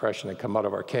defeat depression and come out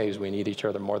of our caves, we need each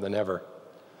other more than ever.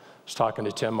 I was talking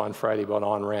to Tim on Friday about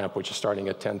On-Ramp, which is starting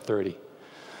at 10:30.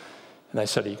 And I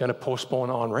said, are you going to postpone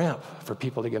On-Ramp for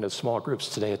people to get into small groups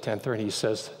today at 10:30? He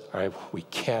says, all right, we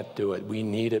can't do it. We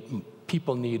need it.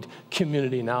 People need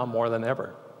community now more than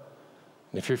ever.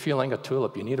 And if you're feeling a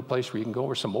tulip, you need a place where you can go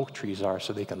where some oak trees are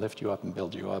so they can lift you up and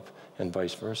build you up, and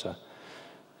vice versa.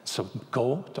 So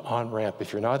go to On-Ramp.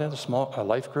 If you're not in a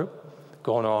life group,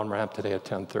 go on On-Ramp today at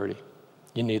 10:30.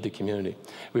 You need the community.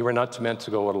 We were not meant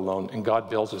to go it alone, and God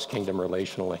builds his kingdom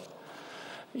relationally.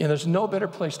 And there's no better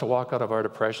place to walk out of our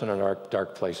depression and our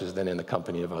dark places than in the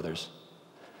company of others.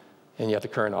 And yet the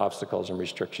current obstacles and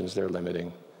restrictions, they're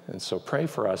limiting. And so pray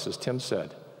for us, as Tim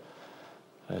said.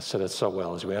 I said it so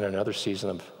well, as we enter another season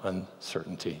of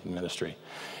uncertainty in ministry.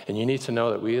 And you need to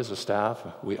know that we as a staff,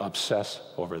 we obsess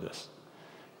over this,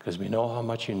 because we know how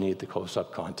much you need the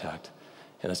close-up contact,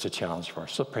 and it's a challenge for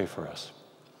us. So pray for us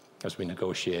as we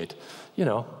negotiate,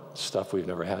 stuff we've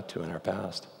never had to in our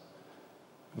past.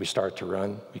 We start to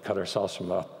run, we cut ourselves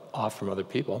off from other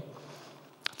people.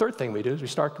 Third thing we do is we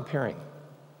start comparing.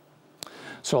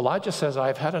 So Elijah says,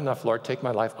 I've had enough, Lord, take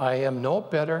my life. I am no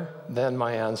better than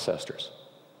my ancestors.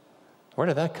 Where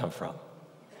did that come from?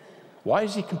 Why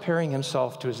is he comparing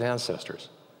himself to his ancestors?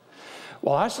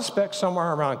 Well, I suspect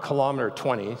somewhere around kilometer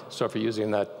 20, so if you're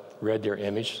using that Red Deer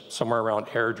image, somewhere around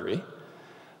Airdrie,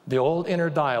 the old inner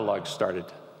dialogue started.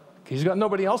 He's got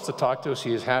nobody else to talk to, so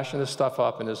he's hashing this stuff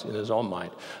up in his own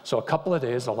mind. So a couple of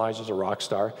days, Elijah's a rock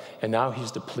star, and now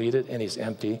he's depleted and he's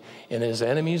empty, and his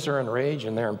enemies are enraged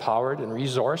and they're empowered and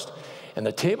resourced, and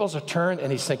the tables are turned,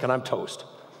 and he's thinking, I'm toast.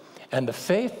 And the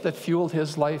faith that fueled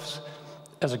his life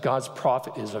as a God's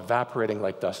prophet is evaporating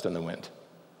like dust in the wind.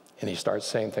 And he starts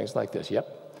saying things like this, yep,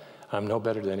 I'm no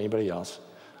better than anybody else.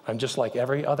 I'm just like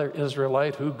every other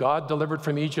Israelite who God delivered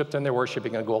from Egypt, and they're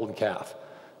worshiping a golden calf.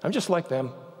 I'm just like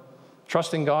them,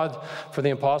 trusting God for the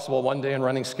impossible one day and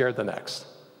running scared the next.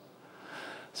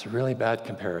 It's a really bad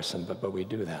comparison, but we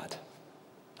do that.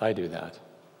 I do that.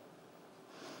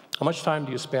 How much time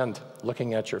do you spend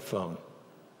looking at your phone?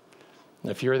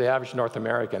 And if you're the average North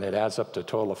American, it adds up to a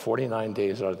total of 49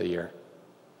 days out of the year.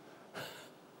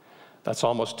 That's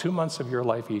almost 2 months of your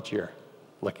life each year,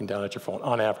 looking down at your phone,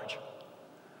 on average.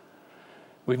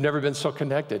 We've never been so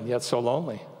connected, yet so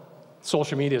lonely.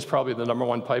 Social media is probably the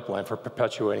 #1 pipeline for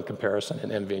perpetuating comparison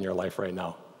and envy in your life right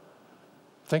now.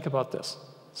 Think about this.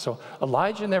 So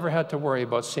Elijah never had to worry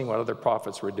about seeing what other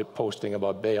prophets were posting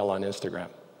about Baal on Instagram.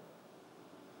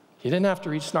 He didn't have to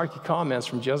read snarky comments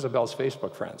from Jezebel's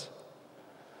Facebook friends.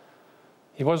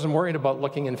 He wasn't worried about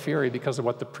looking inferior because of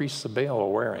what the priests of Baal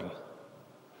were wearing.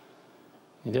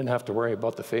 He didn't have to worry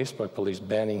about the Facebook police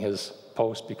banning his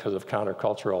post because of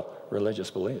countercultural religious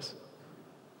beliefs.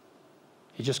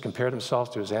 He just compared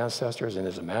himself to his ancestors in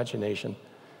his imagination,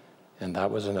 and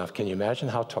that was enough. Can you imagine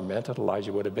how tormented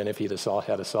Elijah would have been if he'd have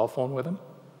had a cell phone with him?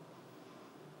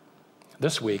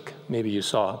 This week, maybe you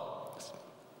saw,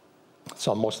 it's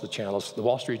on most of the channels, the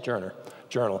Wall Street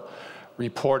Journal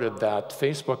reported that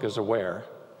Facebook is aware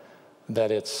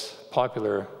that its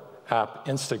popular app,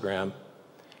 Instagram,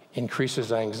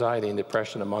 increases anxiety and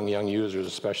depression among young users,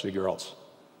 especially girls.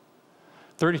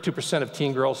 32% of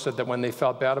teen girls said that when they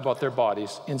felt bad about their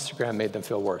bodies, Instagram made them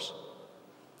feel worse.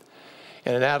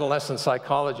 And an adolescent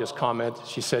psychologist commented,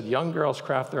 she said, young girls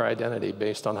craft their identity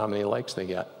based on how many likes they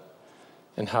get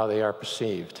and how they are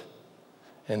perceived.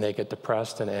 And they get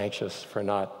depressed and anxious for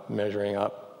not measuring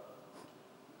up.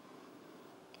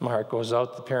 My heart goes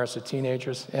out to the parents of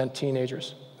teenagers and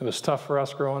teenagers. It was tough for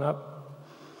us growing up.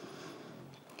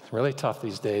 It's really tough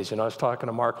these days. You know, I was talking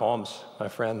to Mark Holmes, my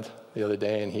friend, the other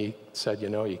day, and he said, you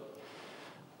know,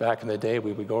 back in the day,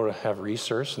 we would go to have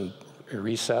recess,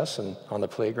 and on the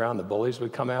playground, the bullies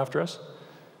would come after us.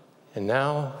 And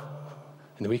now,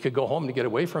 and we could go home to get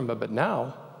away from them, but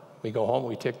now we go home,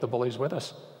 we take the bullies with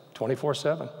us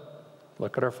 24/7.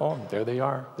 Look at our phone. There they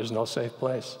are. There's no safe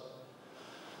place.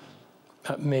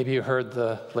 Maybe you heard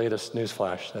the latest news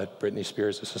flash that Britney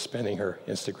Spears is suspending her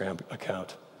Instagram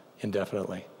account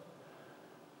indefinitely.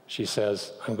 She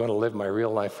says, I'm going to live my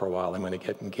real life for a while. I'm going to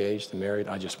get engaged and married.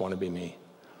 I just want to be me.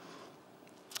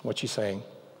 What's she saying?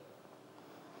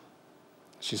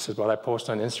 She says, what I post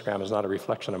on Instagram is not a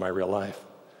reflection of my real life.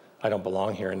 I don't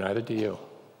belong here, and neither do you,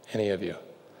 any of you.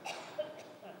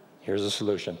 Here's the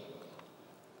solution.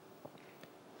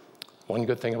 One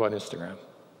good thing about Instagram,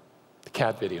 the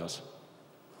cat videos.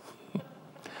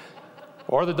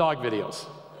 Or the dog videos.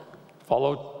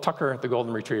 Follow Tucker, the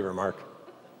golden retriever, Mark.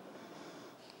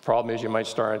 Problem is you might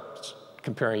start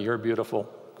comparing your beautiful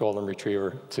golden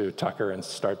retriever to Tucker and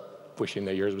start wishing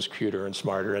that yours was cuter and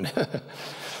smarter and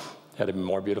had a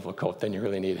more beautiful coat. Then you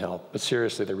really need help. But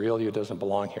seriously, the real you doesn't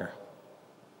belong here.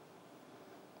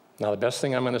 Now, the best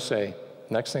thing I'm going to say,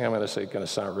 next thing I'm going to say, is going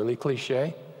to sound really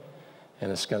cliche,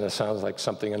 and it's going to sound like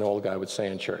something an old guy would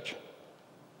say in church.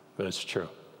 But it's true.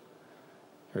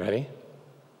 Ready?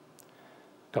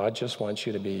 God just wants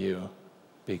you to be you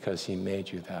because he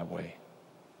made you that way.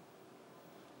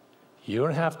 You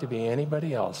don't have to be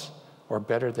anybody else or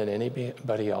better than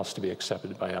anybody else to be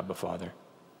accepted by Abba Father.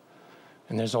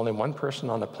 And there's only one person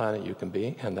on the planet you can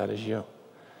be, and that is you.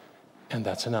 And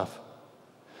that's enough.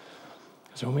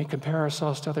 Because when we compare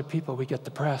ourselves to other people, we get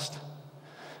depressed.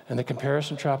 And the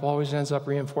comparison trap always ends up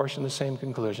reinforcing the same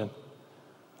conclusion.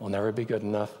 We'll never be good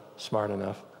enough, smart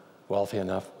enough, wealthy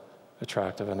enough,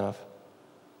 attractive enough,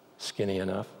 skinny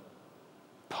enough,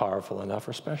 powerful enough,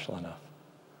 or special enough.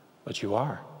 But you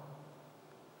are.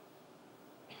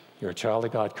 You're a child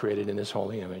of God created in his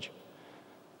holy image.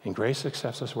 And grace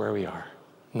accepts us where we are,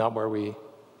 not where we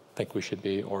think we should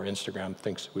be or Instagram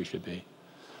thinks we should be.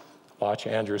 Watch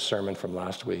Andrew's sermon from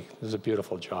last week. This is a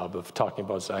beautiful job of talking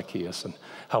about Zacchaeus and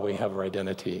how we have our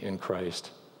identity in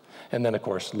Christ. And then, of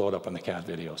course, load up on the cat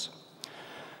videos.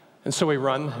 And so we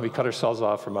run, we cut ourselves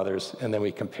off from others, and then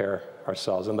we compare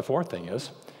ourselves. And the fourth thing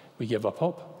is, we give up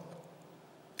hope.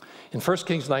 In 1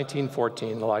 Kings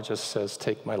 19:14, Elijah says,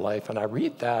 take my life. And I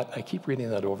read that, I keep reading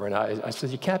that over, and I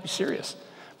said, you can't be serious.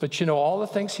 But you know, all the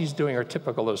things he's doing are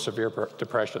typical of severe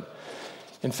depression.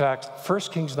 In fact, 1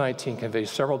 Kings 19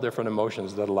 conveys several different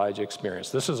emotions that Elijah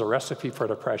experienced. This is a recipe for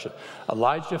depression.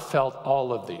 Elijah felt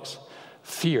all of these.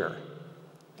 Fear.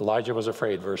 Elijah was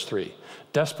afraid, verse 3.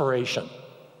 Desperation.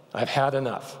 I've had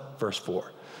enough, verse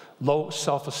 4. Low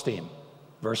self-esteem,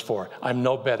 verse 4. I'm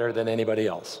no better than anybody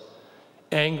else.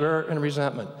 Anger and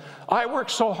resentment. I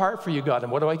worked so hard for you, God,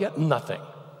 and what do I get? Nothing,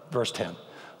 verse 10.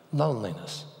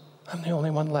 Loneliness. I'm the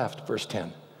only one left, verse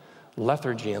 10.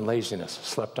 Lethargy and laziness,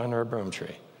 slept under a broom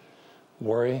tree.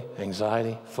 Worry,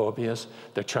 anxiety, phobias,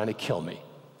 they're trying to kill me,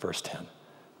 verse 10.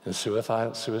 And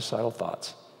suicidal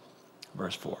thoughts,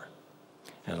 verse 4.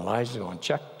 And Elijah's going,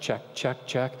 check, check, check,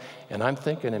 check. And I'm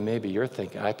thinking, and maybe you're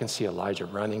thinking, I can see Elijah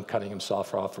running, cutting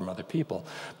himself off from other people.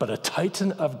 But a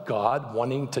titan of God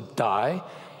wanting to die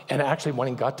and actually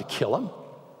wanting God to kill him?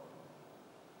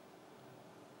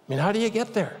 I mean, how do you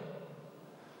get there?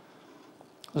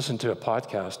 Listen to a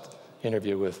podcast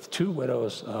interview with two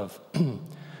widows of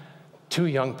two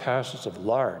young pastors of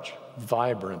large,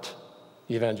 vibrant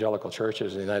evangelical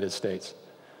churches in the United States,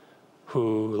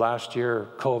 who last year,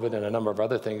 COVID and a number of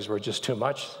other things were just too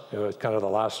much. It was kind of the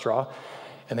last straw,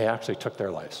 and they actually took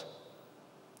their lives.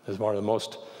 It was one of the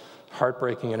most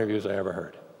heartbreaking interviews I ever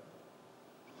heard.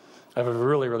 I have a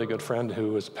really, really good friend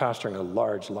who was pastoring a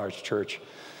large, large church,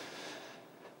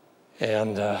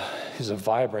 and he's a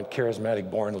vibrant,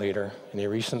 charismatic, born leader, and he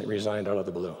recently resigned out of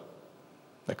the blue.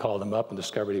 I called him up and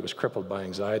discovered he was crippled by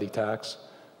anxiety attacks,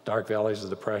 dark valleys of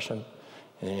depression,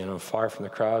 and, far from the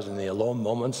crowds. In the alone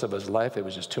moments of his life, it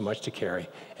was just too much to carry,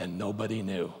 and nobody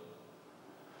knew.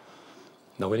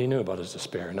 Nobody knew about his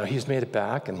despair. Now, he's made it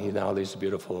back, and he now leads a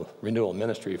beautiful renewal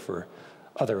ministry for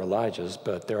other Elijahs,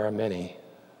 but there are many,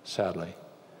 sadly.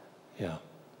 Yeah.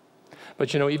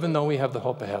 But, even though we have the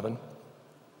hope of heaven,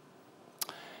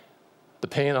 the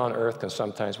pain on earth can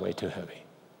sometimes weigh too heavy.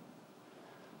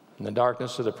 And the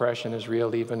darkness of depression is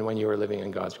real even when you are living in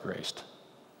God's grace.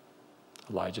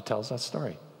 Elijah tells that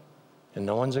story. And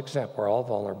no one's exempt. We're all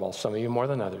vulnerable, some of you more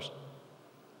than others.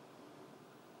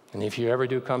 And if you ever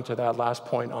do come to that last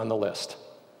point on the list,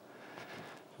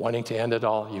 wanting to end it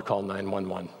all, you call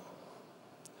 911.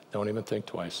 Don't even think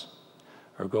twice.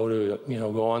 Or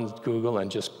go on Google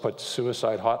and just put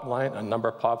suicide hotline, a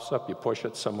number pops up, you push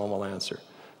it, someone will answer.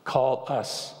 Call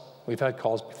us. We've had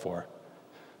calls before.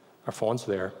 Our phone's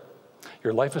there.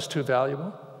 Your life is too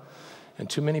valuable, and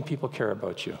too many people care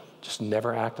about you. Just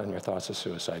never act on your thoughts of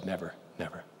suicide. Never,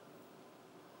 never.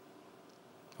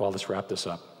 Well, let's wrap this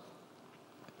up.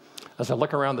 As I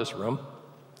look around this room,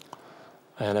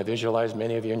 and I visualize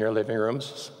many of you in your living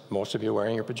rooms, most of you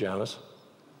wearing your pajamas,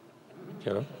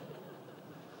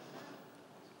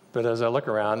 But as I look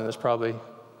around, and there's probably,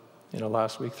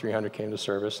 last week 300 came to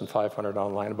service and 500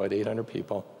 online, about 800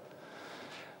 people.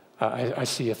 I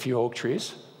see a few oak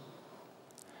trees,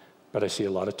 but I see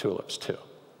a lot of tulips too.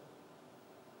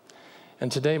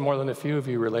 And today, more than a few of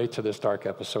you relate to this dark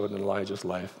episode in Elijah's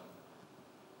life,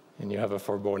 and you have a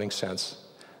foreboding sense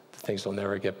that things will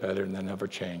never get better and they'll never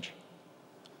change.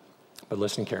 But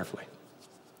listen carefully.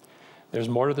 There's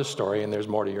more to this story, and there's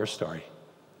more to your story.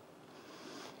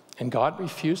 And God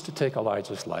refused to take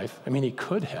Elijah's life. I mean, he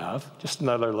could have, just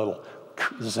another little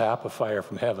zap of fire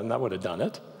from heaven, that would have done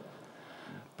it.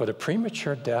 But a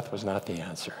premature death was not the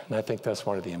answer. And I think that's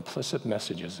one of the implicit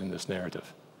messages in this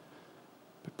narrative.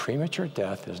 But premature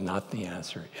death is not the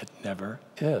answer. It never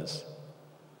is.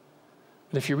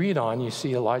 And if you read on, you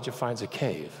see Elijah finds a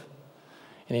cave.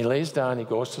 And he lays down, he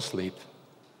goes to sleep.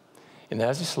 And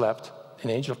as he slept, an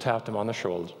angel tapped him on the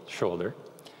shoulder.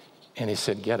 And he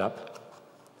said, get up,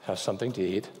 have something to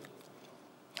eat,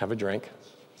 have a drink.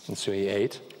 And so he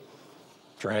ate,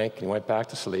 drank, and he went back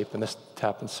to sleep. And this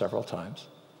happened several times.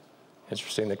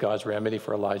 Interesting that God's remedy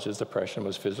for Elijah's depression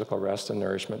was physical rest and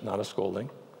nourishment, not a scolding.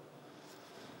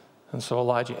 And so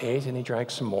Elijah ate and he drank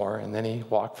some more, and then he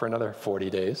walked for another 40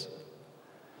 days,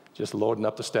 just loading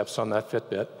up the steps on that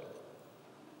Fitbit,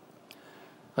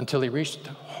 until he reached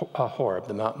Horeb,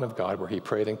 the mountain of God, where he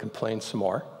prayed and complained some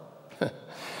more.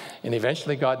 And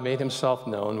eventually God made himself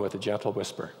known with a gentle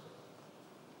whisper.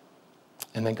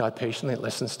 And then God patiently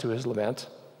listens to his lament.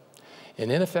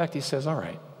 And in effect, he says, all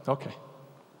right, okay.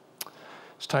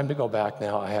 It's time to go back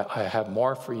now. I have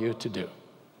more for you to do.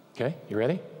 Okay, you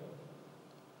ready?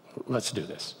 Let's do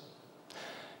this.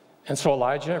 And so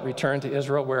Elijah returned to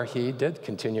Israel, where he did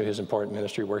continue his important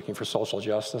ministry, working for social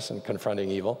justice and confronting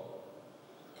evil.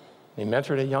 He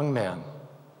mentored a young man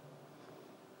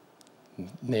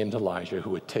named Elijah who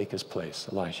would take his place,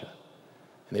 Elisha.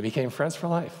 And they became friends for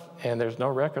life. And there's no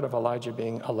record of Elijah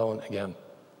being alone again.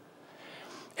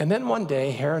 And then one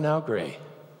day, hair now gray,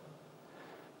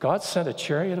 God sent a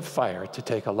chariot of fire to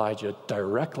take Elijah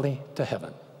directly to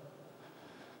heaven.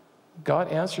 God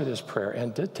answered his prayer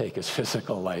and did take his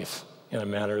physical life, in a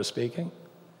manner of speaking,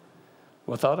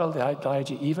 without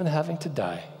Elijah even having to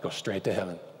die, go straight to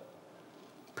heaven.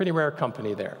 Pretty rare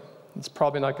company there. It's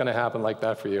probably not going to happen like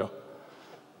that for you,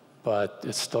 but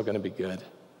it's still going to be good.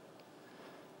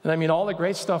 And I mean, all the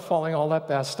great stuff falling, all that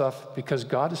bad stuff, because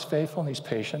God is faithful and he's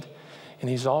patient, and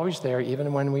he's always there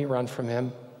even when we run from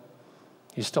him.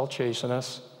 He's still chasing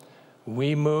us.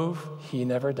 We move, he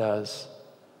never does.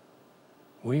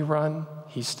 We run,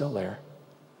 he's still there.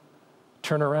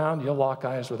 Turn around, you'll lock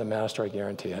eyes with the master, I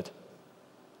guarantee it.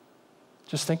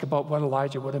 Just think about what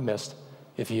Elijah would have missed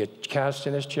if he had cast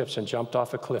in his chips and jumped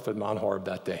off a cliff at Mount Horeb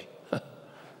that day.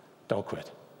 Don't quit.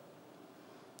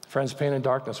 Friends, pain and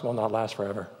darkness will not last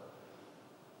forever.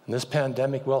 And this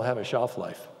pandemic will have a shelf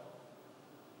life.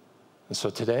 And so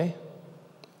today,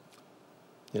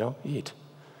 eat,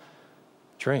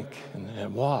 drink,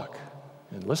 and walk,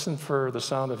 and listen for the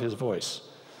sound of his voice.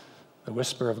 The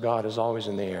whisper of God is always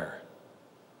in the air.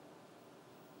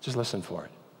 Just listen for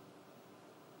it.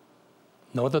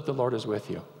 Know that the Lord is with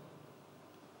you.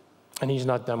 And he's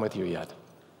not done with you yet.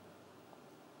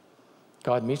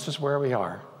 God meets us where we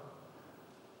are,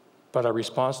 but our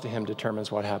response to him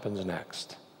determines what happens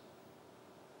next.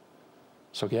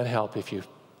 So get help if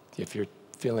you're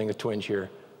feeling a twinge here.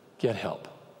 Get help.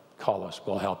 Call us.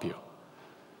 We'll help you.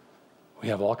 We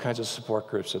have all kinds of support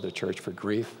groups at the church for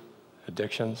grief,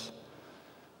 addictions,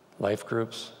 life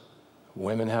groups.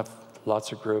 Women have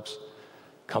lots of groups.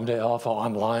 Come to Alpha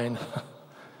online.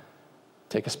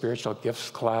 Take a spiritual gifts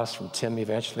class from Tim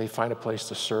eventually. Find a place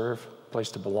to serve, a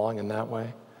place to belong in that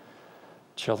way.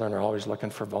 Children are always looking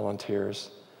for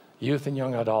volunteers. Youth and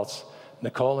young adults.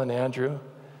 Nicole and Andrew,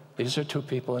 these are two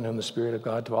people in whom the Spirit of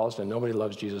God dwells, and nobody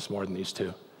loves Jesus more than these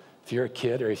two. If you're a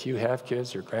kid or if you have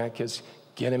kids or grandkids,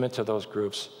 get them into those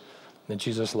groups, in a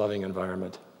Jesus-loving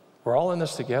environment. We're all in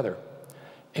this together.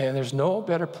 And there's no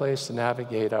better place to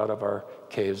navigate out of our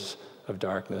caves of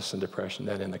darkness and depression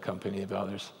than in the company of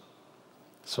others.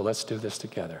 So let's do this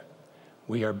together.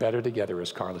 We are better together,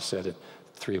 as Carla said it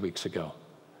 3 weeks ago.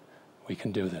 We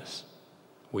can do this.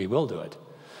 We will do it.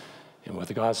 And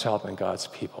with God's help and God's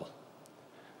people.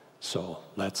 So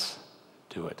let's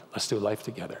do it. Let's do life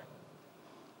together.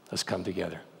 Let's come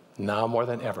together. Now more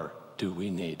than ever do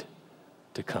we need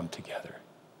to come together.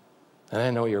 And I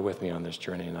know you're with me on this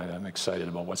journey, and I'm excited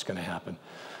about what's going to happen,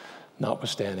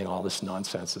 notwithstanding all this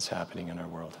nonsense that's happening in our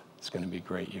world. It's going to be a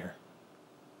great year.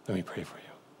 Let me pray for you.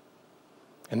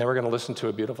 And then we're going to listen to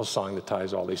a beautiful song that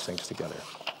ties all these things together.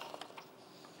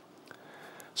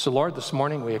 So, Lord, this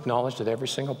morning we acknowledge that every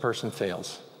single person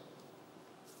fails.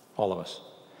 All of us.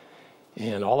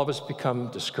 And all of us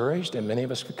become discouraged, and many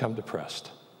of us become depressed.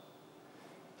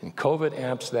 And COVID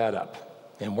amps that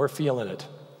up, and we're feeling it.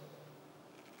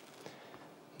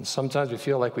 And sometimes we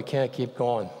feel like we can't keep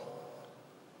going.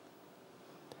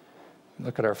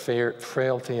 Look at our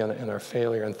frailty and our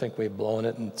failure and think we've blown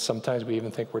it, and sometimes we even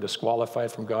think we're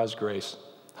disqualified from God's grace.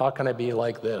 How can I be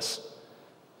like this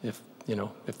if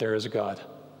there is a God?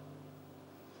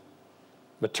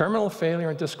 But terminal failure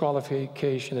and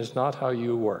disqualification is not how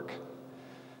you work.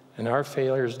 And our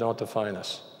failures don't define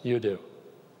us. You do.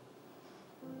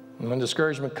 And when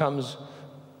discouragement comes,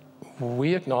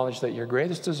 we acknowledge that your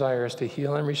greatest desire is to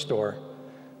heal and restore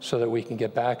so that we can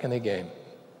get back in the game.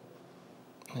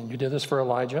 And you did this for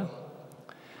Elijah,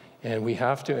 and we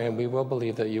have to, and we will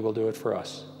believe that you will do it for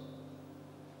us.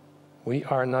 We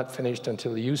are not finished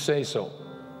until you say so,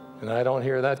 and I don't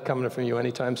hear that coming from you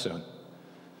anytime soon.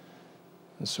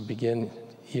 And so begin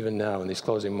even now in these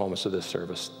closing moments of this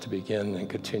service to begin and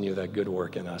continue that good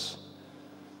work in us.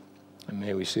 And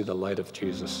may we see the light of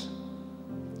Jesus,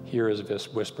 hear his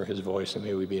whisper, his voice, and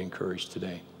may we be encouraged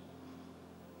today.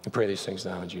 I pray these things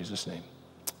now in Jesus' name.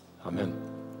 Amen.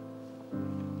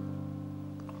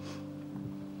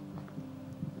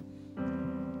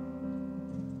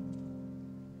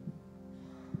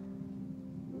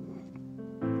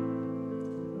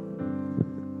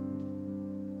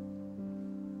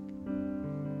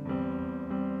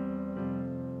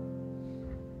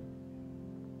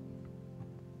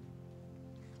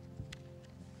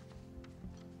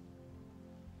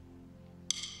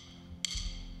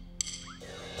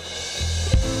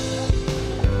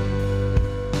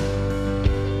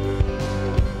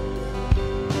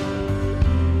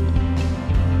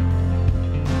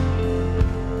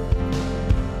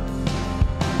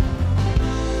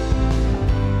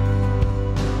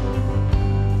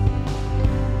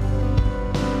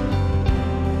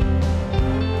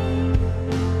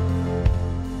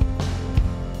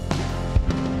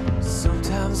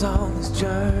 On this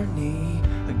journey,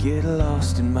 I get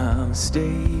lost in my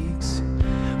mistakes.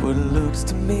 What looks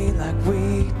to me like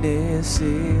weakness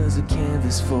is a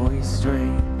canvas for your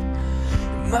strength.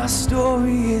 My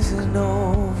story isn't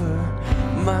over,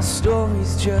 my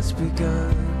story's just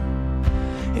begun.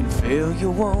 And failure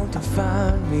won't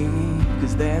define me,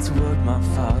 'cause that's what my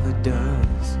Father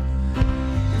does.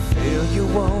 And failure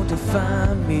won't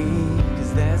define me,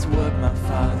 'cause that's what my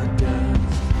Father does.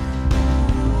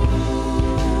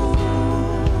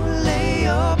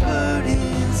 Your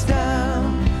burdens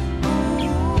down.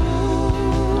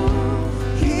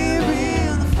 Here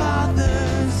in the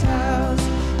Father's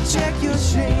house, check your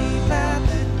shame at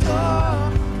the door.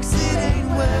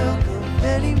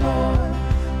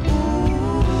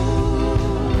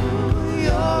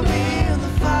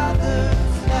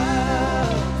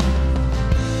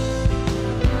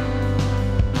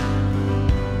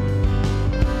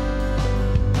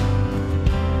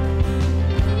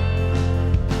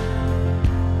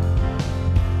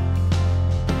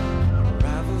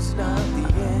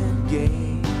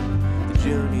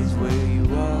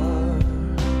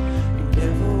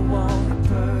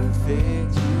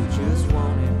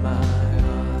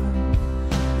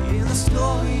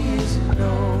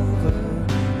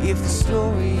 if the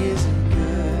story isn't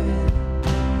good.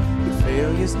 Your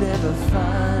failures never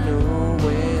final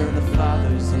when the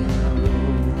Father's in the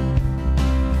room.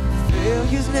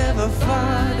 Failures never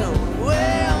final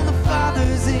when the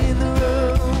Father's in the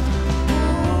room.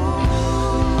 Ooh,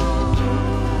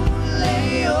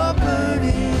 lay your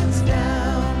burdens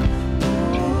down.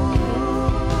 Ooh,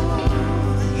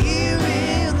 here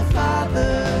in the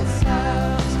Father's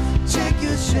house. Check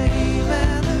your shame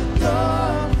at the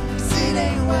door, 'cause it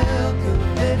ain't welcome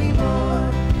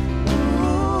anymore.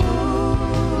 Ooh,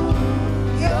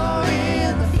 you're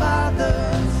in the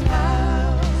Father's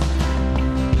house.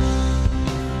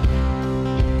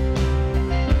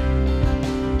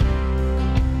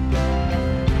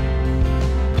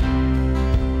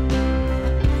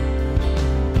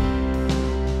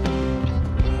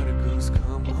 Prodigals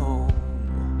come home,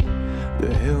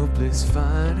 the helpless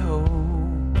find hope.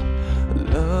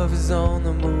 Love is on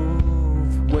the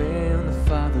move when the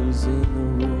Father's in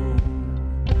the room.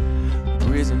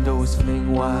 Prison doors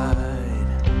fling wide,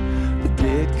 the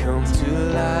dead come to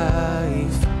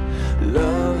life.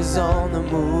 Love is on the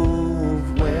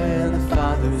move when the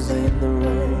Father's in the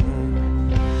room.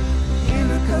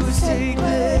 Miracles take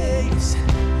place,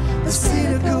 the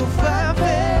cynical find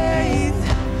faith.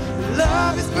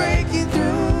 Love is breaking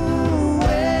through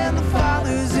when the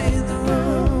Father's in the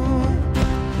room.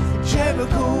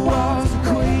 Jericho walls are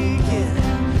quaking,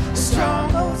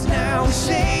 strongholds now are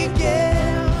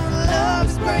shaking. Love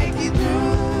is breaking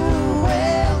through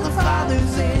when the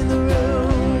Father's in the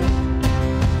room.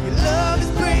 Your love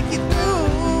is breaking through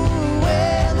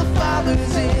when the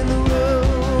Father's in the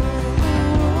room.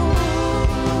 Ooh,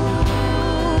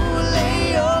 lay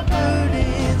your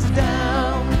burdens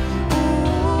down. Ooh,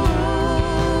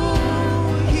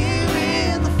 here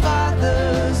in the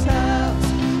Father's house.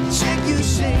 Check your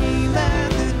shame at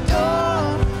the door,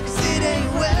 'cause it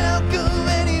ain't welcome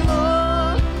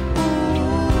anymore. Ooh,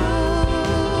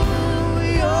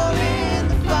 you're in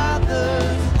the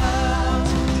Father's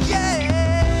house. Yeah,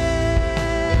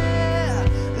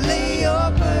 lay your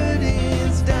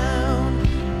burdens down.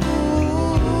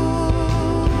 Ooh,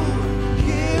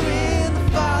 here in the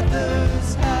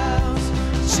Father's house.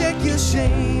 Check your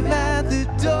shame at the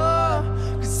door,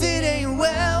 'cause it ain't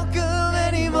welcome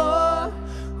anymore.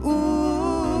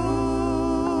 Ooh,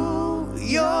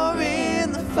 you're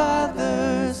in the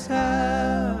Father's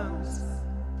house.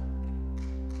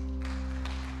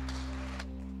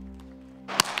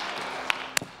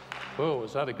 Whoa,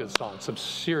 was that a good song? Some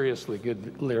seriously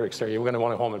good lyrics there. You're going to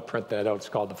want to go home and print that out. It's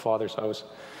called The Father's House.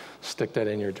 Stick that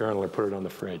in your journal or put it on the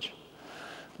fridge.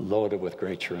 Loaded with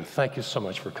great truth. Thank you so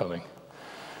much for coming.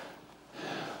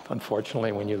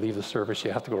 Unfortunately, when you leave the service,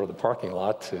 you have to go to the parking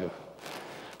lot to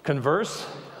converse.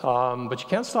 But you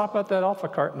can't stop at that Alpha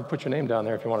cart and put your name down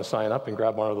there if you want to sign up and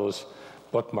grab one of those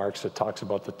bookmarks that talks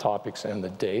about the topics and the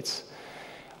dates.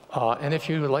 And if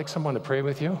you would like someone to pray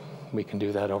with you, we can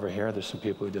do that over here. There's some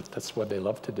people who that's what they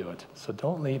love to do it. So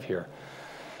don't leave here.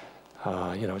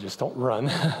 Just don't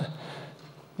run.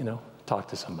 Talk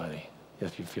to somebody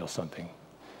if you feel something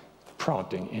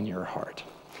prompting in your heart.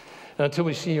 And until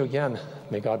we see you again,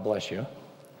 may God bless you.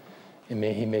 And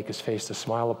may he make his face to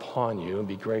smile upon you and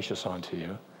be gracious unto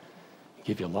you.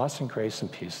 Give you lots and grace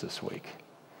and peace this week.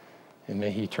 And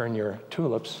may he turn your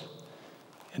tulips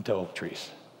into oak trees.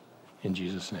 In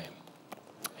Jesus' name.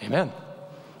 Amen.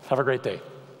 Have a great day.